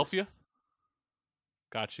picture of this. Philadelphia.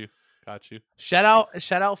 Got you. Shout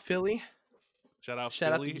out Philly. Shout out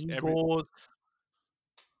Shout out the Philly. Eagles.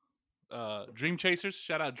 Dream Chasers.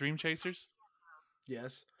 Shout out Dream Chasers.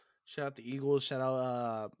 Yes. Shout out the Eagles. Shout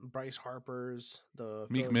out Bryce Harper's, the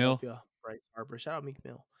Meek Mill. Philadelphia Bryce Harper. Shout out Meek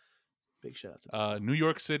Mill. Big shout out to Meek Mill. New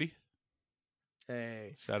York City.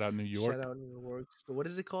 Hey. Shout out New York. Shout out New York. What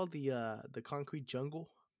is it called? The Concrete Jungle?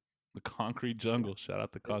 The Concrete Jungle. Shout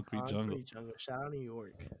out the Concrete Jungle. Shout out New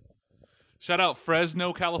York. Shout out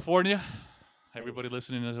Fresno, California. Hey. Everybody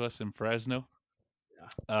listening to us in Fresno.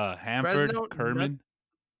 Yeah. Hanford, Fresno, Kerman,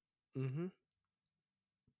 mm-hmm.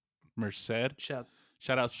 Merced. Shout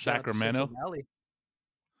Shout out out Sacramento. Central Valley.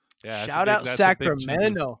 Yeah, Shout out that's a big chunk.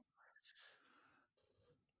 Sacramento.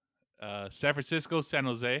 San Francisco, San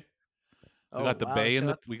Jose. We Oh, got the wow.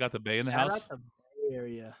 Bay we got the Bay in the Shout house. out the Bay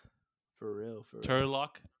Area. For real.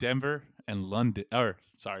 Turlock, Denver, and London. Or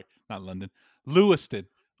sorry, not London. Lewiston.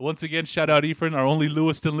 Once again, shout out Ephraim, our only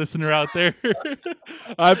Lewiston listener out there.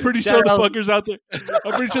 I'm pretty sure the fuckers out there.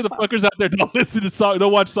 I'm pretty sure the fuckers out there don't listen to soccer,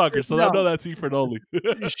 don't watch soccer, so I know that's Ephraim only.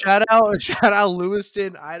 shout out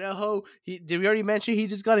Lewiston, Idaho. Did we already mention he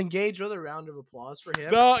just got engaged? Another round of applause for him.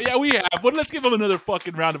 No, yeah, we have. But let's give him another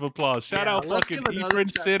fucking round of applause. Shout out fucking Ephraim,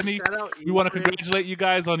 Sydney. We want to congratulate you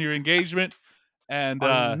guys on your engagement. And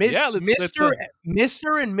Mr.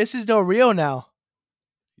 and Mrs. Del Rio now.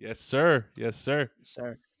 Yes, sir. Yes, sir.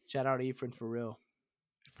 Sir. Shout out Ephraim for real.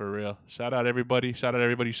 For real. Shout out everybody. Shout out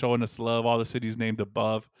everybody showing us love. All the cities named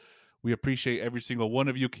above. We appreciate every single one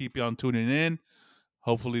of you. Keep on tuning in.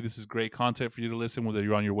 Hopefully this is great content for you to listen, whether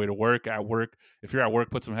you're on your way to work, at work. If you're at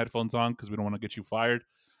work, put some headphones on because we don't want to get you fired.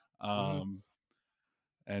 And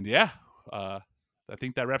yeah, I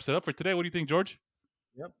think that wraps it up for today. What do you think, George?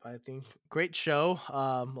 Yep, I think great show.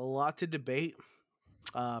 A lot to debate.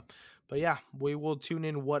 But yeah, we will tune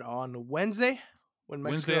in on Wednesday when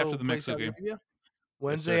Mexico Wednesday after the Mexico game.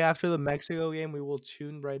 Wednesday after the Mexico game, we will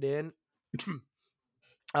tune right in.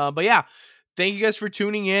 But yeah, thank you guys for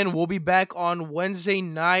tuning in. We'll be back on Wednesday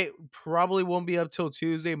night. Probably won't be up till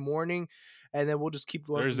Tuesday morning, and then we'll just keep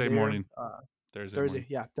going Thursday from there. morning. Thursday.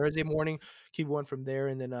 Yeah, Thursday morning. Keep going from there,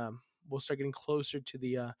 and then we'll start getting closer to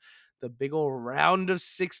the big old round of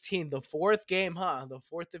 16, the fourth game, huh? The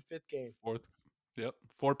fourth and fifth game. Yep.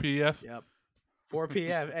 4 PF. Yep. 4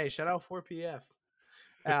 p.m. Hey, shout out 4 p.m.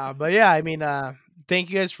 But yeah, I mean, thank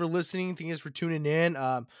you guys for listening. Thank you guys for tuning in.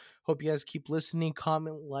 Hope you guys keep listening,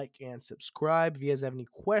 comment, like, and subscribe. If you guys have any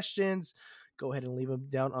questions, go ahead and leave them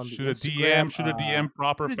down on the Instagram. Shoot a DM,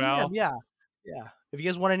 proper Shoot a DM, foul. yeah, yeah. If you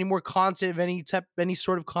guys want any more content of any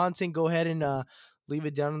sort of content, go ahead and leave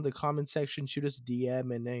it down in the comment section. Shoot us a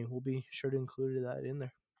DM, and hey, we'll be sure to include that in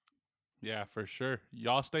there. Yeah, for sure.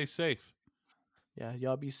 Y'all stay safe. Yeah,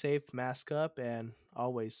 y'all be safe, mask up, and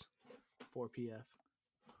always 4 p.m.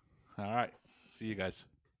 All right. See you guys.